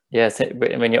 But yes,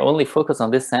 when you only focus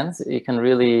on this sense, you can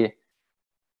really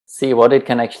see what it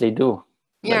can actually do.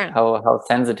 Yeah. Like how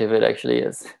sensitive it actually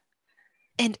is.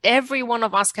 And every one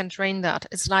of us can train that.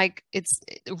 It's like, it's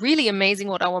really amazing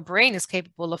what our brain is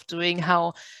capable of doing,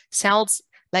 how cells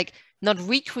like not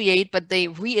recreate, but they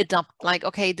readapt. Like,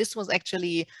 okay, this was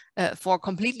actually for a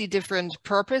completely different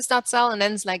purpose, that cell. And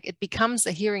then it's like, it becomes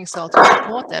a hearing cell to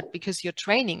support that because you're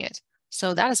training it.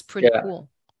 So that is pretty cool.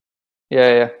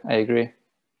 Yeah, I agree.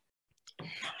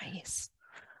 Nice.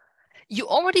 You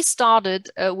already started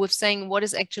with saying what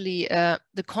is actually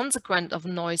the consequence of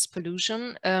noise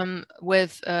pollution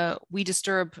with we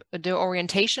disturb the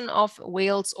orientation of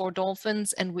whales or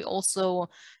dolphins, and we also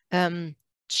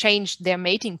change their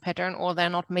mating pattern, or they're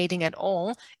not mating at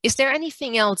all. Is there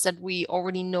anything else that we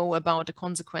already know about the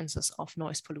consequences of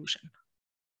noise pollution?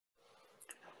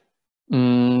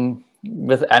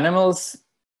 With animals,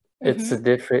 it's a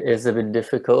bit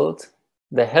difficult.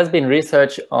 There has been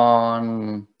research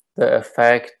on the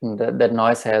effect that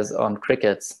noise has on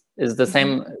crickets. Is the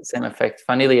same effect.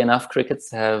 Funnily enough,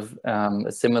 crickets have a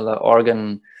similar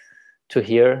organ to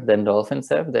hear than dolphins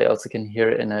have. They also can hear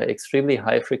in an extremely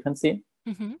high frequency.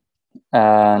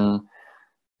 And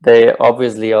they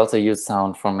obviously also use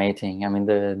sound for mating. I mean,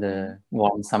 the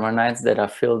warm summer nights that are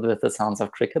filled with the sounds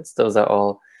of crickets, those are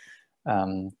all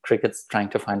crickets trying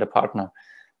to find a partner.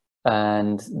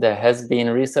 And there has been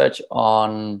research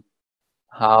on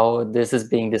how this is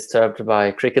being disturbed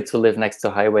by crickets who live next to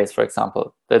highways, for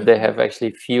example, that they have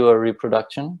actually fewer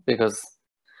reproduction, because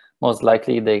most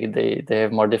likely they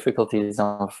have more difficulties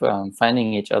of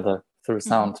finding each other through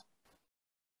sound.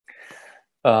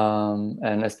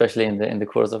 And especially in the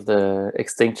course of the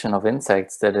extinction of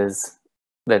insects that is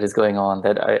going on,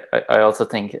 that I also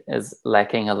think is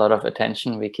lacking a lot of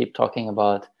attention. We keep talking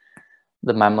about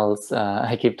the mammals,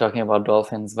 I keep talking about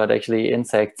dolphins, but actually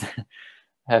insects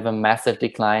have a massive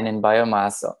decline in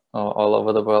biomass all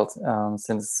over the world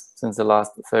since the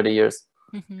last 30 years.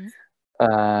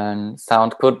 And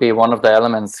sound could be one of the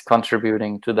elements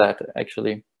contributing to that,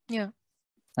 actually. Yeah.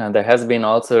 And there has been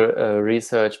also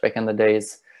research back in the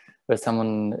days where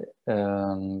someone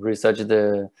researched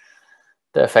the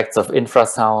effects of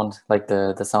infrasound, like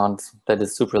the sound that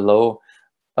is super low,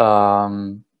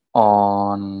 on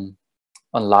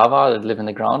larvae that live in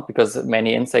the ground, because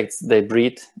many insects, they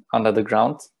breed under the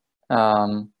ground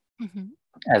and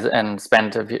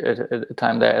spend a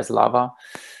time there as larvae,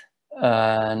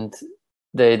 and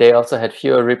they also had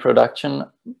fewer reproduction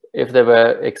if they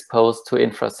were exposed to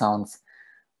infrasounds.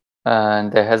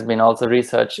 And there has been also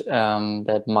research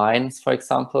that mines, for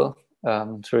example,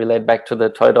 to relate back to the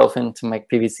toy dolphin, to make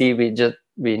PVC,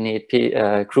 we need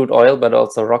crude oil, but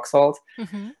also rock salt.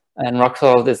 And rock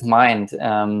salt is mined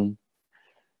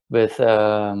with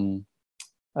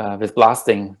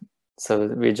blasting. So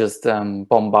we just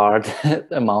bombard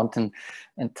a mountain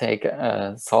and take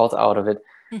salt out of it.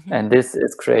 Mm-hmm. And this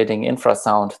is creating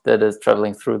infrasound that is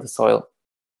traveling through the soil,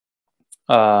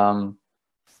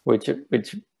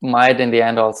 which might in the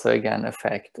end also again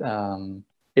affect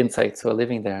insects who are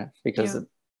living there, because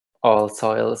all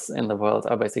soils in the world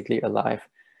are basically alive.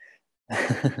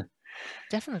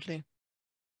 Definitely.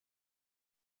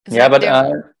 Yeah, but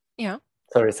yeah.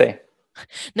 Sorry, say.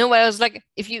 No, I was like,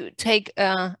 if you take,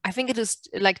 I think it is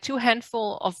like 2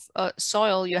 handful of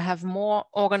soil, you have more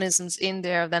organisms in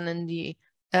there than in the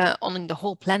on the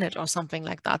whole planet or something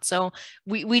like that. So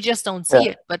we just don't see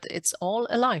it, but it's all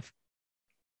alive.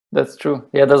 That's true.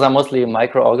 Yeah, those are mostly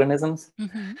microorganisms.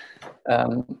 Mm-hmm.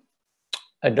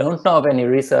 I don't know of any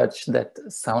research that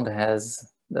sound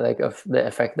has, like, of the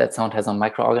effect that sound has on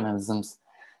microorganisms.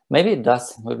 Maybe it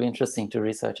does. It would be interesting to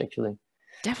research, actually.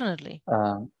 Definitely.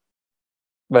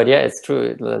 But yeah, it's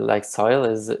true. Like, soil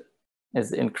is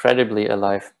incredibly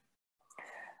alive.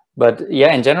 But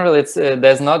yeah, in general, it's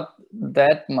there's not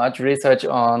that much research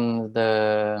on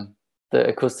the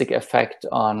acoustic effect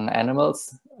on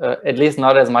animals, at least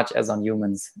not as much as on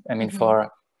humans. I mean, for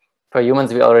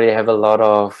humans, we already have a lot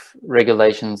of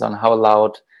regulations on how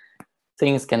loud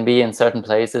things can be in certain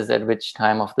places at which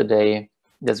time of the day.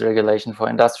 There's regulation for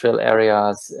industrial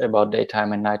areas about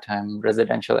daytime and nighttime,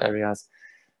 residential areas.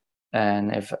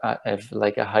 And if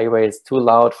like a highway is too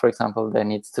loud, for example, there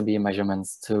needs to be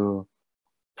measurements to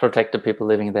protect the people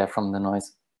living there from the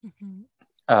noise.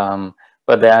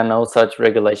 But there are no such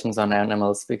regulations on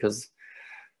animals because,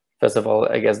 first of all,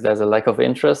 I guess there's a lack of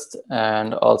interest,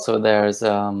 and also there's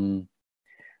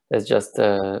just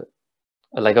a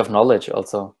lack of knowledge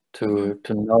also to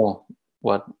know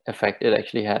what effect it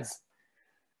actually has.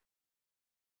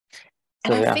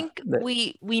 So, and I think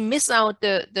we miss out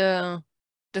the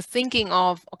thinking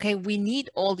of, okay, we need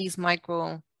all these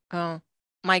microbes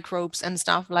and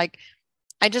stuff. Like,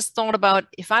 I just thought about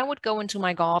if I would go into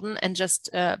my garden and just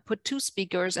put 2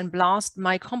 speakers and blast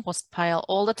my compost pile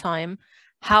all the time,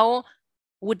 how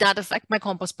would that affect my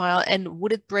compost pile, and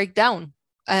would it break down?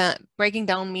 Breaking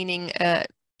down meaning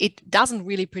it doesn't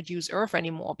really produce earth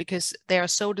anymore because they are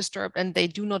so disturbed and they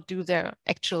do not do their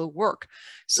actual work.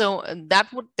 So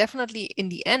that would definitely in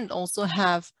the end also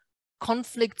have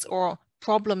conflicts or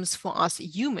problems for us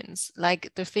humans,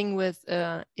 like the thing with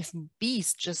if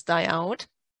bees just die out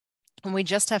and we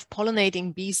just have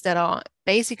pollinating bees that are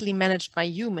basically managed by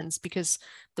humans, because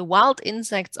the wild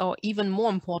insects are even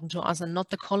more important to us and not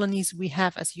the colonies we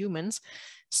have as humans.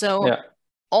 So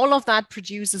all of that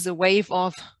produces a wave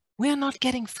of, we're not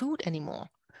getting food anymore.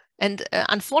 And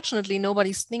unfortunately,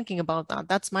 nobody's thinking about that.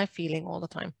 That's my feeling all the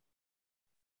time.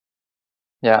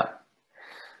 Yeah,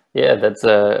 that's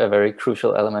a very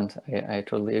crucial element. I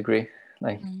totally agree.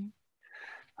 Like,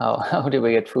 how do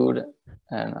we get food,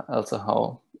 and also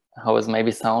how is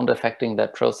maybe sound affecting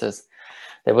that process?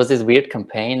 There was this weird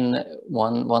campaign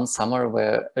one summer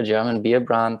where a German beer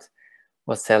brand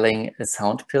was selling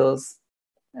sound pills,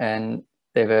 and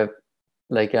they were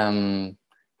like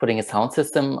putting a sound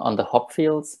system on the hop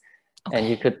fields, and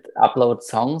you could upload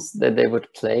songs that they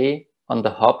would play on the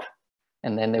hop,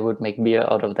 and then they would make beer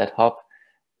out of that hop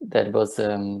that was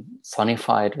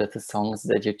sonified with the songs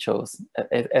that you chose.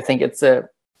 I think it's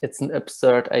an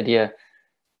absurd idea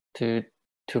to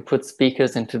put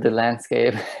speakers into the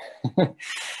landscape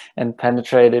and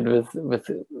penetrate it with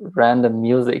random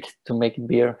music to make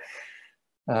beer.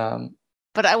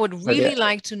 But I would really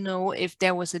like to know if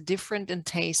there was a difference in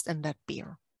taste in that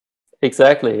beer.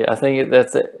 Exactly. I think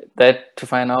that to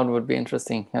find out would be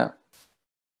interesting. Yeah.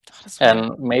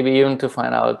 And maybe even to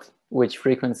find out which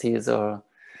frequencies, or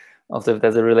also if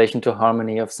there's a relation to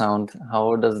harmony of sound,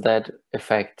 how does that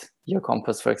affect your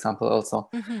compost, for example, also.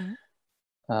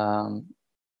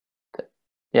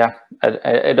 Yeah,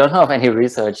 I don't know of any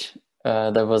research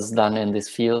that was done in this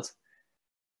field,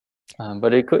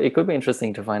 but it could be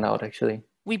interesting to find out, actually.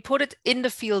 We put it in the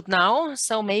field now,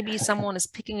 so maybe someone is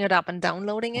picking it up and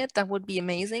downloading it. That would be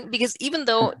amazing, because even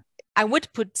though I would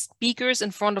put speakers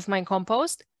in front of my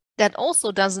compost, that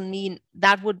also doesn't mean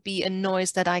that would be a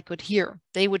noise that I could hear.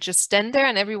 They would just stand there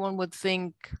and everyone would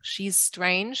think she's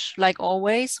strange, like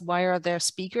always. Why are there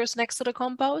speakers next to the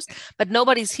compost? But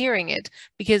nobody's hearing it,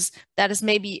 because that is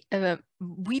maybe a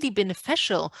really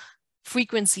beneficial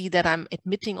frequency that I'm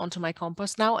emitting onto my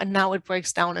compost now, and now it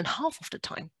breaks down in half of the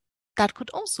time. That could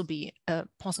also be a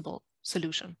possible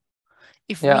solution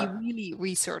if we really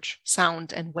research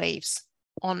sound and waves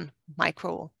on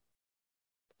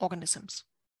microorganisms.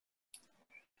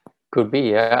 Could be,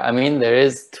 yeah. I mean, there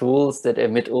is tools that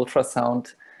emit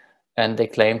ultrasound, and they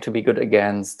claim to be good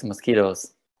against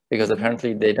mosquitoes. because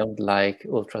apparently they don't like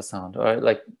ultrasound or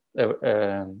like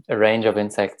a range of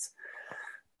insects.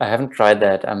 I haven't tried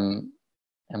that. I'm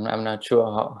not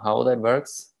sure how that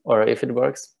works or if it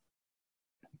works,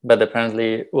 but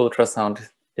apparently ultrasound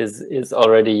is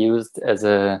already used as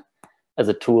a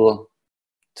tool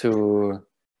to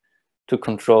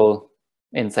control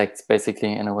insects,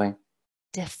 basically, in a way.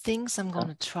 There are things I'm going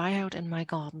to try out in my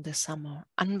garden this summer.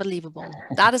 Unbelievable.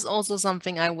 That is also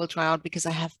something I will try out because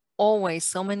I have always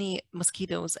so many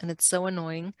mosquitoes and it's so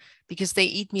annoying because they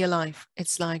eat me alive.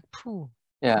 It's like, pooh.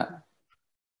 Yeah.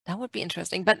 That would be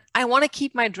interesting. But I want to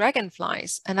keep my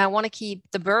dragonflies and I want to keep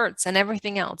the birds and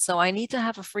everything else. So I need to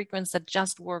have a frequency that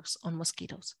just works on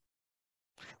mosquitoes.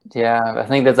 Yeah, I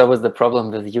think that's always the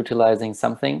problem with utilizing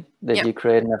something, that you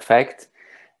create an effect.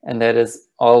 And that is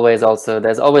always also,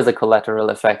 there's always a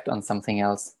collateral effect on something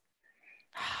else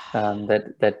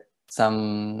that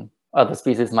some other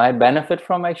species might benefit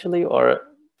from, actually, or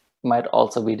might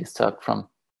also be disturbed from.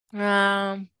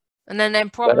 And then I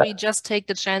probably just take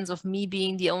the chance of me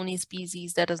being the only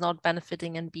species that is not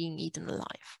benefiting and being eaten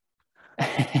alive.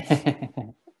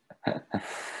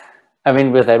 I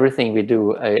mean, with everything we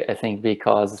do, I think we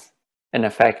cause an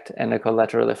effect and a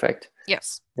collateral effect.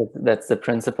 Yes. That's the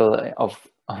principle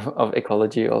of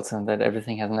ecology also, that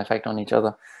everything has an effect on each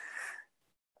other.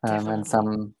 And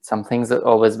some things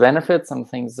always benefit, some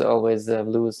things always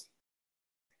lose.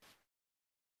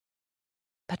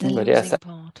 But the losing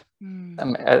part.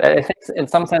 I think in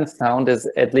some sense sound is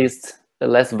at least a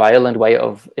less violent way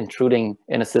of intruding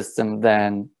in a system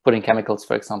than putting chemicals,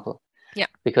 for example. Yeah.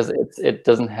 Because it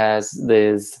doesn't has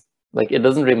this, like, it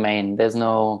doesn't remain. There's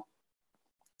no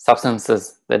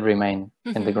substances that remain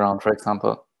in the ground, for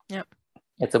example. Yeah.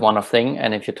 It's a one-off thing,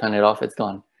 and if you turn it off, it's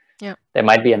gone. Yeah. There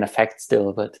might be an effect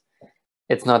still, but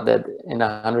it's not that in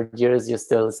 100 years you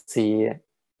still see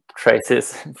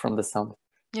traces from the sound.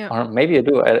 Yeah. Or maybe you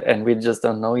do, and we just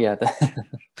don't know yet.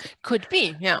 Could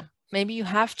be, yeah. Maybe you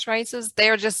have traces. They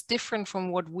are just different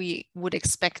from what we would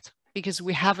expect because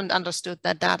we haven't understood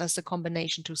that is a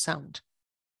combination to sound.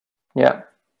 Yeah.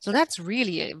 So that's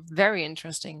really a very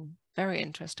interesting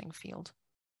field.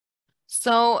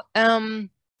 So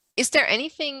is there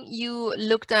anything you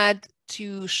looked at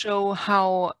to show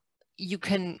how you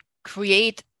can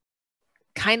create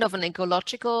kind of an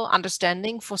ecological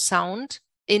understanding for sound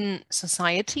in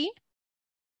society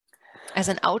as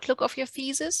an outlook of your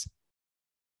thesis?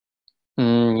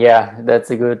 Yeah,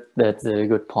 that's a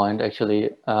good point,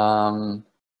 actually. Well,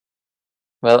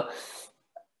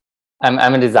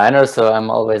 I'm a designer, so I'm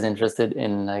always interested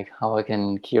in like how I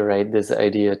can curate this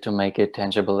idea to make it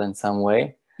tangible in some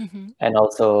way. And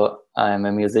also I'm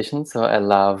a musician, so I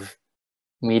love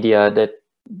media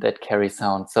that carry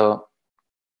sound. So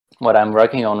what I'm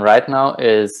working on right now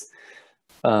is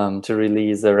to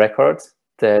release a record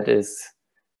that is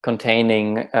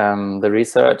containing the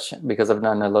research, because I've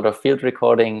done a lot of field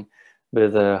recording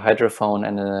with a hydrophone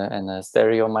and a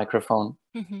stereo microphone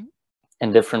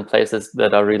in different places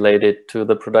that are related to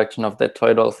the production of that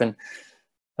toy dolphin.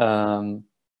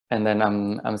 And then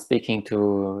I'm speaking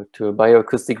to a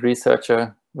bioacoustic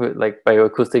researcher. Like,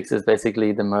 bioacoustics is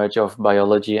basically the merge of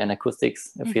biology and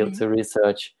acoustics, a field to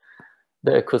research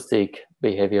the acoustic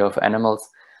behavior of animals.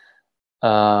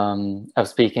 I'm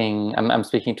speaking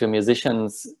to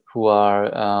musicians who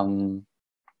are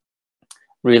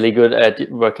really good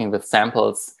at working with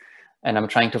samples, and I'm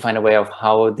trying to find a way of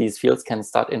how these fields can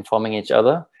start informing each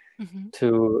other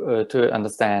to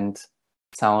understand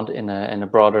sound in a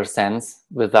broader sense,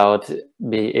 without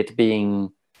it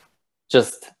being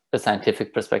just a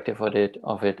scientific perspective of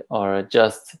it, or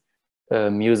just a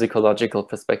musicological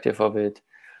perspective of it,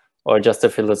 or just a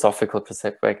philosophical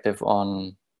perspective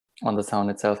on the sound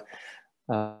itself,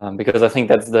 because I think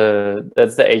that's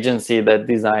the agency that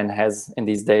design has in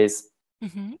these days,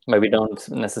 where we don't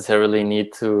necessarily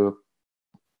need to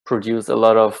produce a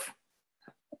lot of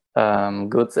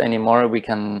goods anymore. We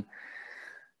can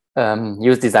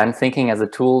use design thinking as a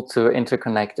tool to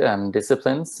interconnect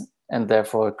disciplines, and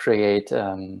therefore create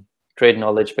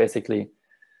knowledge, basically.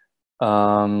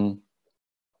 So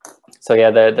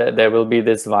yeah, there will be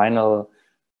this vinyl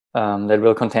that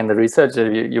will contain the research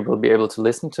that you will be able to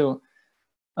listen to.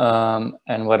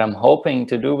 And what I'm hoping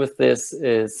to do with this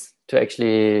is to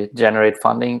actually generate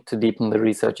funding to deepen the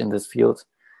research in this field.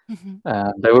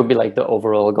 That would be like the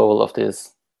overall goal of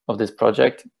this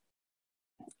project.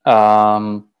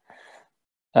 And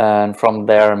from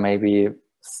there, maybe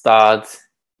start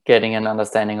getting an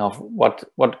understanding of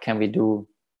what can we do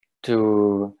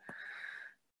to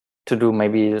do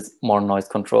maybe more noise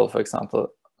control, for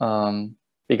example.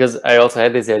 Because I also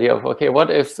had this idea of, okay, what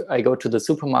if I go to the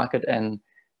supermarket and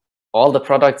all the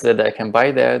products that I can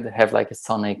buy there, they have like a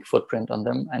sonic footprint on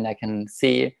them, and I can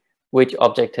see which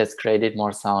object has created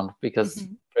more sound. Because,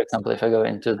 for example, if I go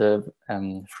into the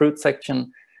fruit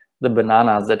section, the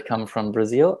bananas that come from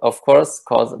Brazil, of course,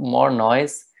 cause more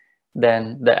noise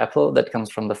than the apple that comes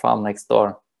from the farm next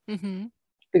door.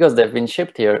 Because they've been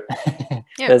shipped here.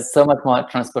 There's so much more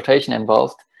transportation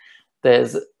involved.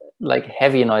 There's like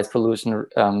heavy noise pollution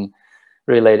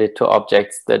related to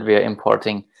objects that we are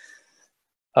importing.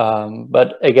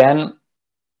 But again,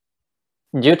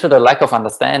 due to the lack of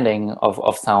understanding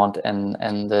of sound and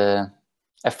the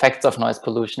effects of noise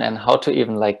pollution and how to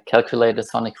even like calculate the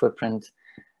sonic footprint,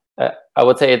 I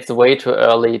would say it's way too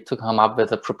early to come up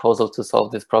with a proposal to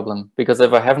solve this problem. Because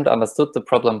if I haven't understood the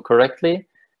problem correctly,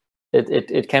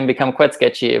 it can become quite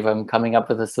sketchy if I'm coming up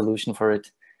with a solution for it.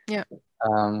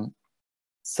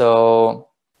 So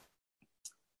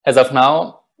as of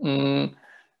now, I'm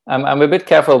a bit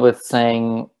careful with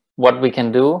saying what we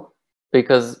can do,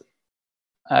 because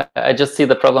I just see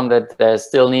the problem that there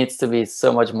still needs to be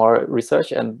so much more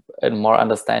research and more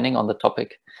understanding on the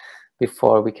topic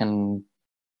before we can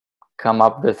come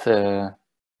up with a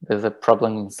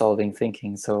problem-solving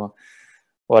thinking. So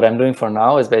what I'm doing for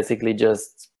now is basically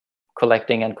just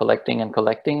collecting and collecting and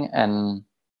collecting, and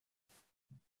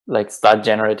like start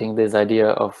generating this idea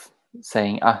of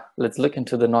saying, let's look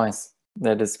into the noise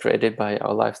that is created by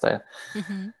our lifestyle.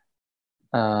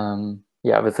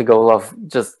 With the goal of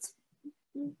just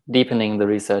deepening the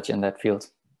research in that field.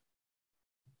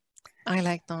 I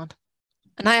like that.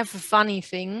 And I have a funny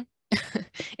thing.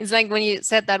 It's like when you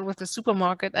said that with the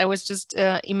supermarket, I was just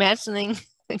imagining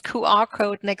a QR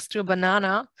code next to a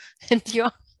banana, and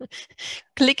you're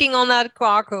clicking on that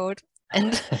QR code,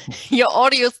 and your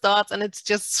audio starts and it's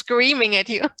just screaming at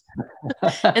you.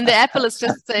 And the apple is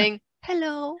just saying,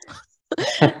 hello.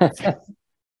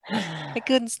 I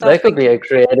couldn't stop. That could be a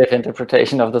creative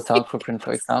interpretation of the sound footprint,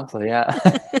 for example. Yeah.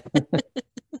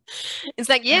 It's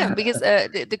like, because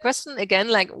the question again,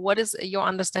 like, what is your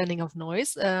understanding of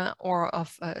noise or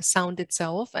of sound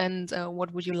itself, and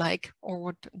what would you like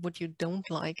or what you don't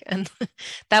like? And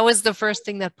that was the first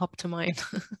thing that popped to mind.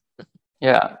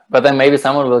 Yeah, but then maybe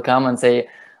someone will come and say,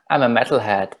 I'm a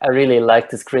metalhead. I really like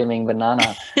the screaming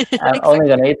banana. I'm only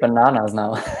gonna eat bananas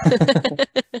now.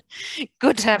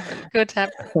 Could happen.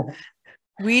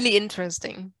 Really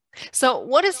interesting. So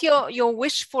what is your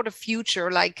wish for the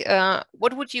future? Like,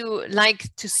 what would you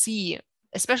like to see,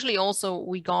 especially also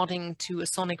regarding to a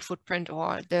sonic footprint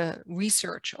or the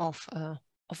research of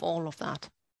all of that?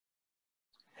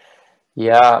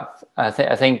 Yeah, I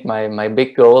think my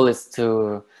big goal is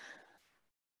to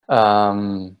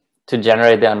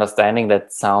generate the understanding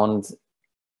that sound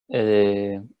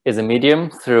is a medium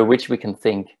through which we can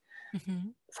think,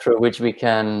 through which we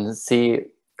can see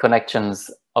connections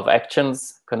of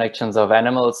actions, connections of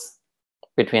animals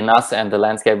between us and the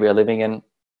landscape we are living in,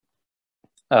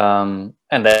 and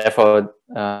therefore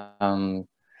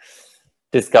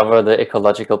discover the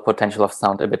ecological potential of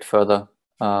sound a bit further,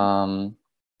 and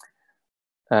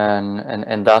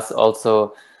thus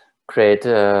also create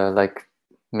like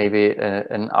maybe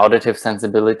an auditive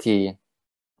sensibility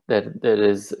that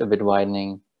is a bit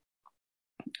widening.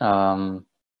 I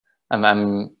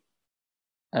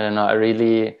don't know, I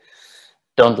really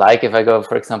don't like if I go,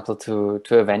 for example, to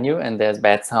a venue and there's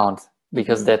bad sound,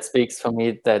 because that speaks for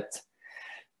me that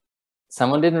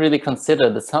someone didn't really consider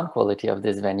the sound quality of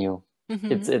this venue.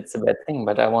 It's a bad thing,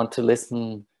 but I want to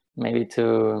listen maybe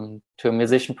to a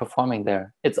musician performing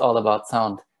there. It's all about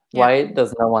sound. Why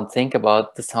does no one think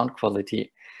about the sound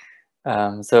quality?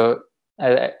 So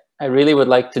I really would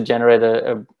like to generate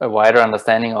a wider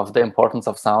understanding of the importance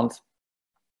of sound.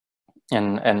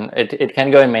 And it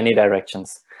can go in many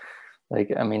directions.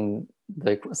 Like, I mean,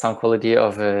 the sound quality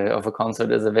of a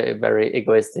concert is a very, very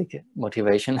egoistic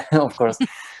motivation, of course.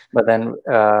 But then,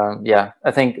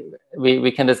 I think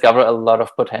we can discover a lot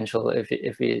of potential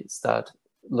if we start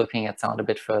looking at sound a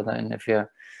bit further, and if you're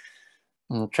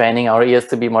training our ears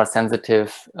to be more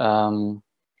sensitive,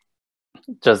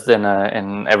 just in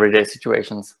everyday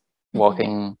situations,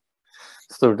 walking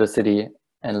through the city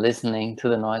and listening to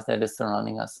the noise that is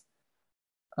surrounding us.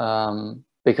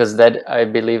 Because that, I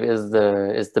believe, is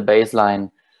the baseline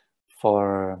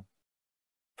for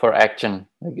action.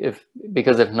 Like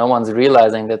because if no one's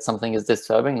realizing that something is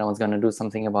disturbing, no one's going to do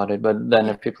something about it. But then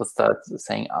if people start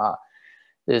saying,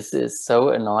 this is so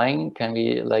annoying, can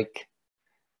we like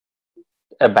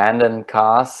abandon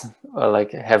cars or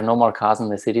like have no more cars in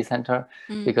the city center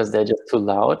because they're just too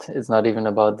loud? It's not even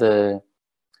about the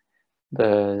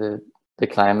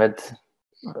climate,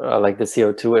 like the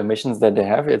CO2 emissions that they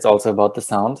have. It's also about the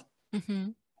sound.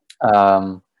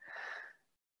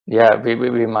 yeah,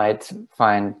 we might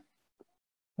find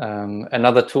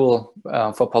another tool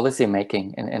for policy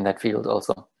making in that field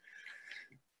also.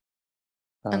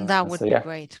 And that would so be yeah.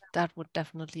 great. That would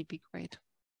definitely be great.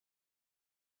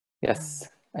 Yes,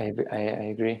 I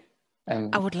agree.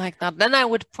 I would like that. Then I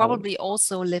would probably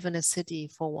also live in a city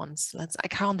for once. I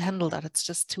can't handle that. It's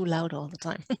just too loud all the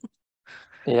time.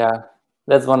 Yeah,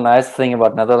 that's one nice thing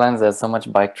about Netherlands. There's so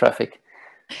much bike traffic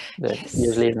that Yes.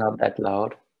 usually is not that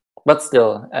loud, but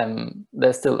still,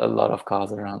 there's still a lot of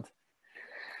cars around.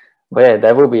 But yeah,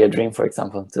 that would be a dream, for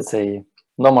example, to say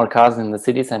no more cars in the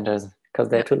city centers because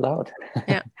they're too loud.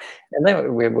 Yeah. And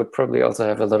then we would probably also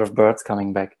have a lot of birds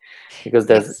coming back, because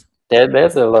Yes.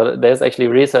 there's actually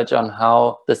research on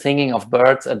how the singing of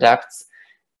birds adapts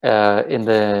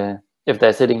if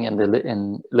they're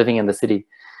sitting living in the city,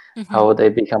 how they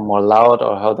become more loud,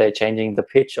 or how they're changing the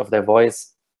pitch of their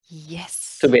voice.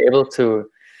 Yes. To be able to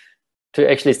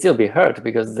actually still be heard,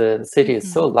 because the city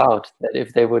is so loud that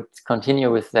if they would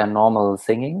continue with their normal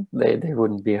singing, they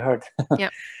wouldn't be heard. Yeah.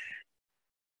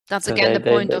 That's So again the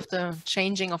point of the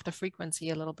changing of the frequency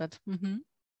a little bit.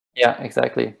 Yeah,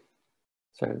 exactly.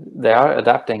 So they are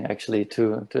adapting actually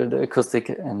to the acoustic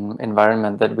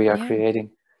environment that we are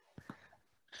creating.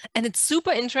 And it's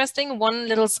super interesting. One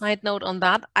little side note on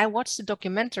that. I watched a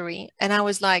documentary and I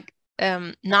was like,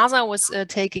 NASA was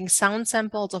taking sound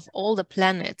samples of all the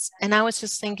planets. And I was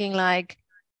just thinking like,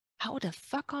 how the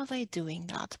fuck are they doing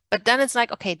that? But then it's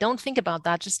like, okay, don't think about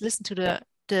that. Just listen to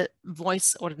the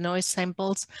voice or the noise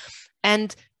samples.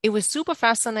 And it was super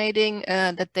fascinating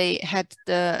that they had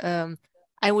the,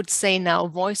 I would say now,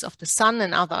 voice of the sun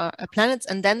and other planets.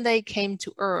 And then they came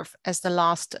to Earth as the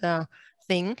last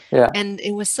thing. Yeah. And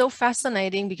it was so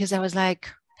fascinating because I was like,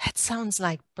 that sounds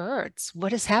like birds.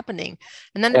 What is happening?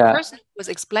 And then the person who was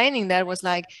explaining that was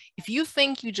like, if you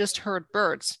think you just heard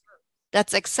birds,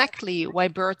 that's exactly why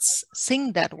birds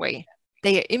sing that way.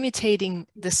 They are imitating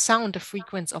the sound, the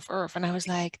frequency of Earth. And I was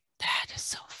like, that is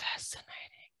so fascinating.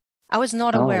 I was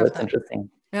not aware of that. That's interesting.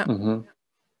 Yeah. Mm-hmm.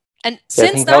 And I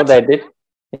think how they did.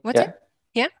 What's it?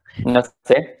 Yeah. No,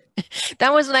 say.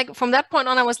 That was like, from that point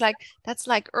on, I was like, that's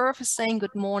like Earth is saying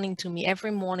good morning to me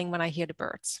every morning when I hear the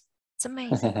birds. It's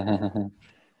amazing.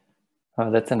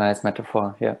 Oh, that's a nice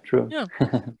metaphor. Yeah, true. Yeah.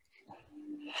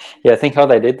 Yeah, I think how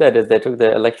they did that is they took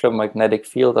the electromagnetic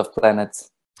field of planets,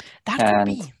 that could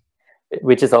be,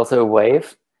 which is also a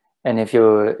wave. And if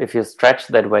you stretch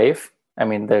that wave, I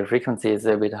mean, the frequency is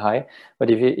a bit high, but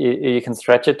if you can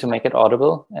stretch it to make it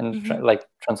audible and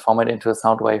transform it into a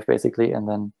sound wave, basically, and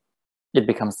then it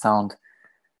becomes sound.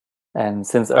 And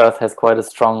since Earth has quite a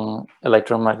strong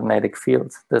electromagnetic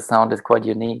field, the sound is quite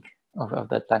unique of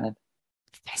that planet.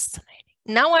 Fascinating.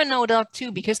 Now I know that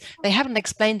too, because they haven't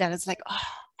explained that. It's like, oh,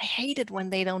 I hate it when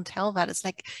they don't tell that. It's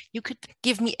like, you could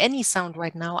give me any sound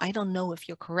right now. I don't know if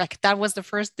you're correct. That was the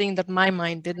first thing that my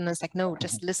mind did. And it's like, no,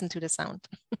 just listen to the sound.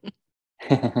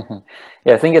 Yeah,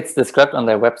 I think it's described on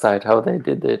their website how they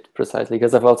did it precisely,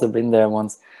 because I've also been there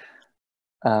once.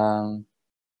 I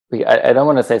don't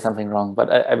want to say something wrong,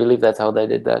 but I believe that's how they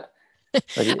did that.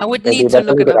 I would need to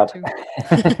look it up too.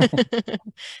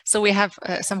 So we have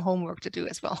some homework to do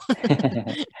as well.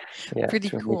 Yeah, pretty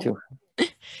true, cool. Me too.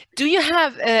 Do you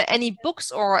have any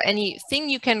books or anything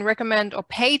you can recommend, or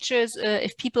pages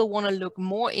if people want to look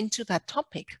more into that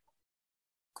topic?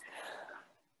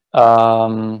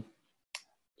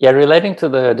 Yeah, relating to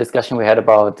the discussion we had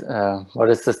about what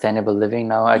is sustainable living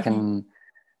now, I can.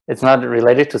 It's not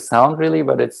related to sound really,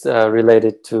 but it's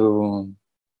related to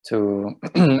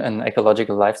an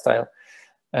ecological lifestyle.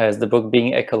 Is the book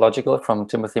Being Ecological from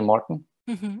Timothy Morton.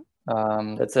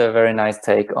 That's a very nice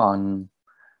take on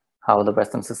how the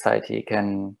Western society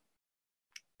can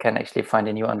actually find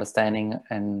a new understanding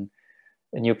and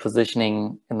a new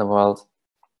positioning in the world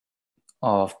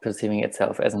of perceiving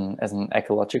itself as an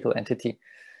ecological entity.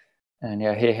 And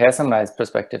yeah, he has some nice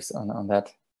perspectives on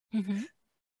that.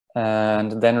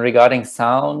 And then regarding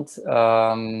sound,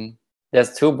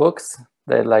 there's two books.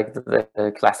 They're like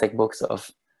the classic books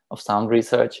of sound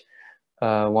research.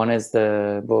 One is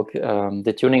the book,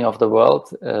 The Tuning of the World,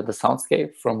 the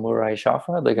Soundscape from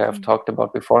Schafer, the guy I've talked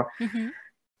about before.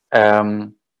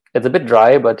 It's a bit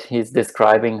dry, but he's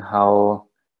describing how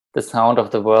the sound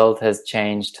of the world has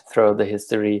changed throughout the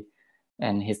history.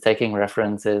 And he's taking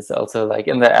references also, like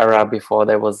in the era before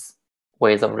there was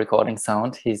ways of recording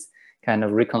sound. He's kind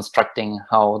of reconstructing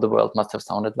how the world must have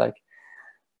sounded like.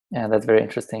 Yeah, that's very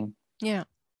interesting. Yeah.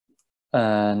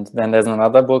 And then there's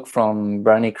another book from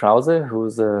Krause,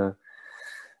 who's a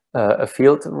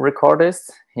field recordist.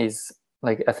 He's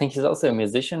like, I think he's also a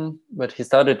musician, but he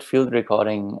started field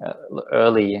recording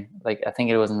early, like I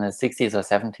think it was in the 60s or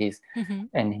 70s.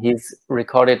 And he's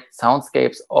recorded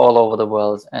soundscapes all over the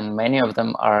world, and many of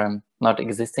them are not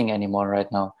existing anymore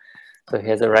right now. So he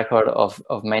has a record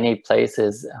of many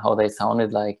places, how they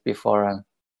sounded like before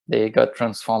they got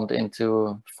transformed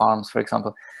into farms, for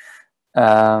example.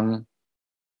 And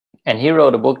he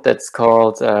wrote a book that's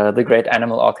called The Great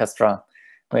Animal Orchestra,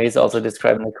 where he's also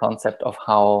describing the concept of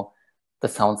how the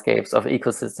soundscapes of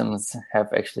ecosystems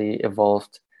have actually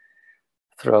evolved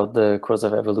throughout the course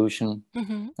of evolution.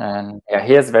 And yeah,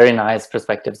 he has very nice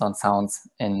perspectives on sounds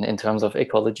in terms of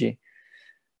ecology.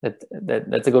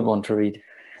 That's a good one to read.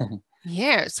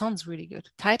 Yeah, it sounds really good.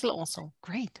 Title also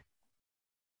great.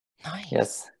 Nice.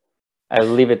 Yes, I'll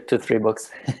leave it to 3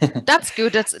 books. That's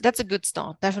good. That's a good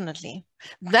start, definitely.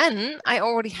 Then I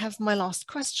already have my last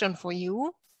question for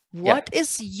you. What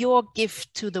is your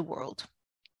gift to the world?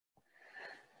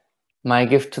 My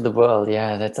gift to the world,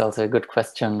 yeah, that's also a good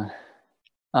question.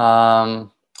 I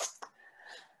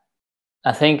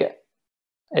think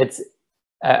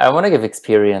I want to give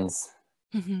experience.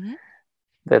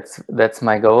 That's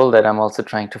my goal that I'm also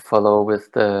trying to follow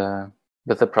with the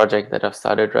project that I've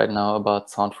started right now about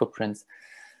sound footprints.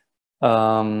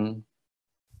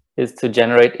 Is to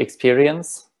generate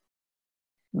experience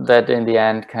that in the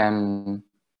end can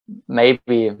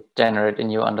maybe generate a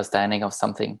new understanding of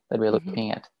something that we're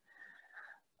looking at.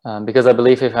 Because I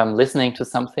believe if I'm listening to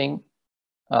something,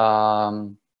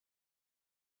 I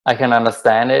can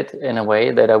understand it in a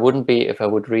way that I wouldn't be if I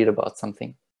would read about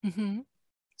something.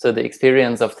 So the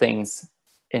experience of things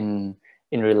in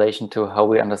relation to how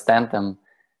we understand them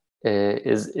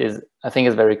is I think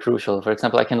is very crucial. For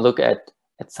example, I can look at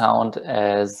sound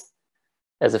as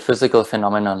a physical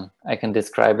phenomenon. I can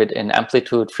describe it in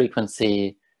amplitude,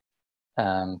 frequency,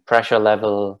 pressure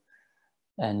level,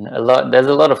 and there's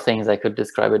a lot of things I could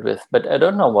describe it with, but I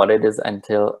don't know what it is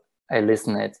until I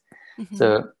listen it.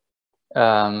 So,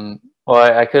 or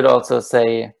I could also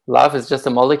say love is just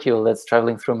a molecule that's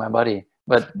traveling through my body,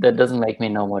 but that doesn't make me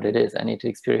know what it is. I need to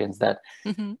experience that.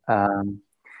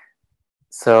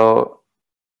 So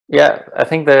yeah, I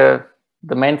think the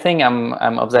main thing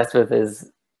I'm obsessed with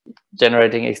is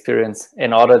generating experience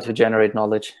in order to generate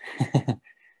knowledge.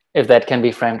 If that can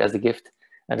be framed as a gift,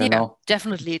 I don't know.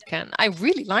 Definitely it can. I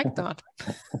really like that.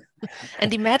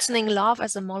 And imagining love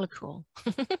as a molecule.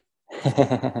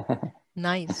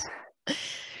 Nice.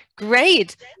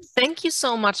 Great. Thank you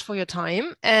so much for your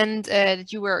time. And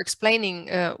you were explaining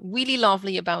really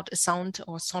lovely about a sound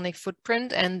or sonic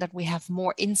footprint, and that we have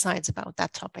more insights about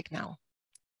that topic now.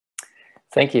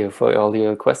 Thank you for all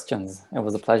your questions. It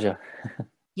was a pleasure.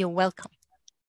 You're welcome.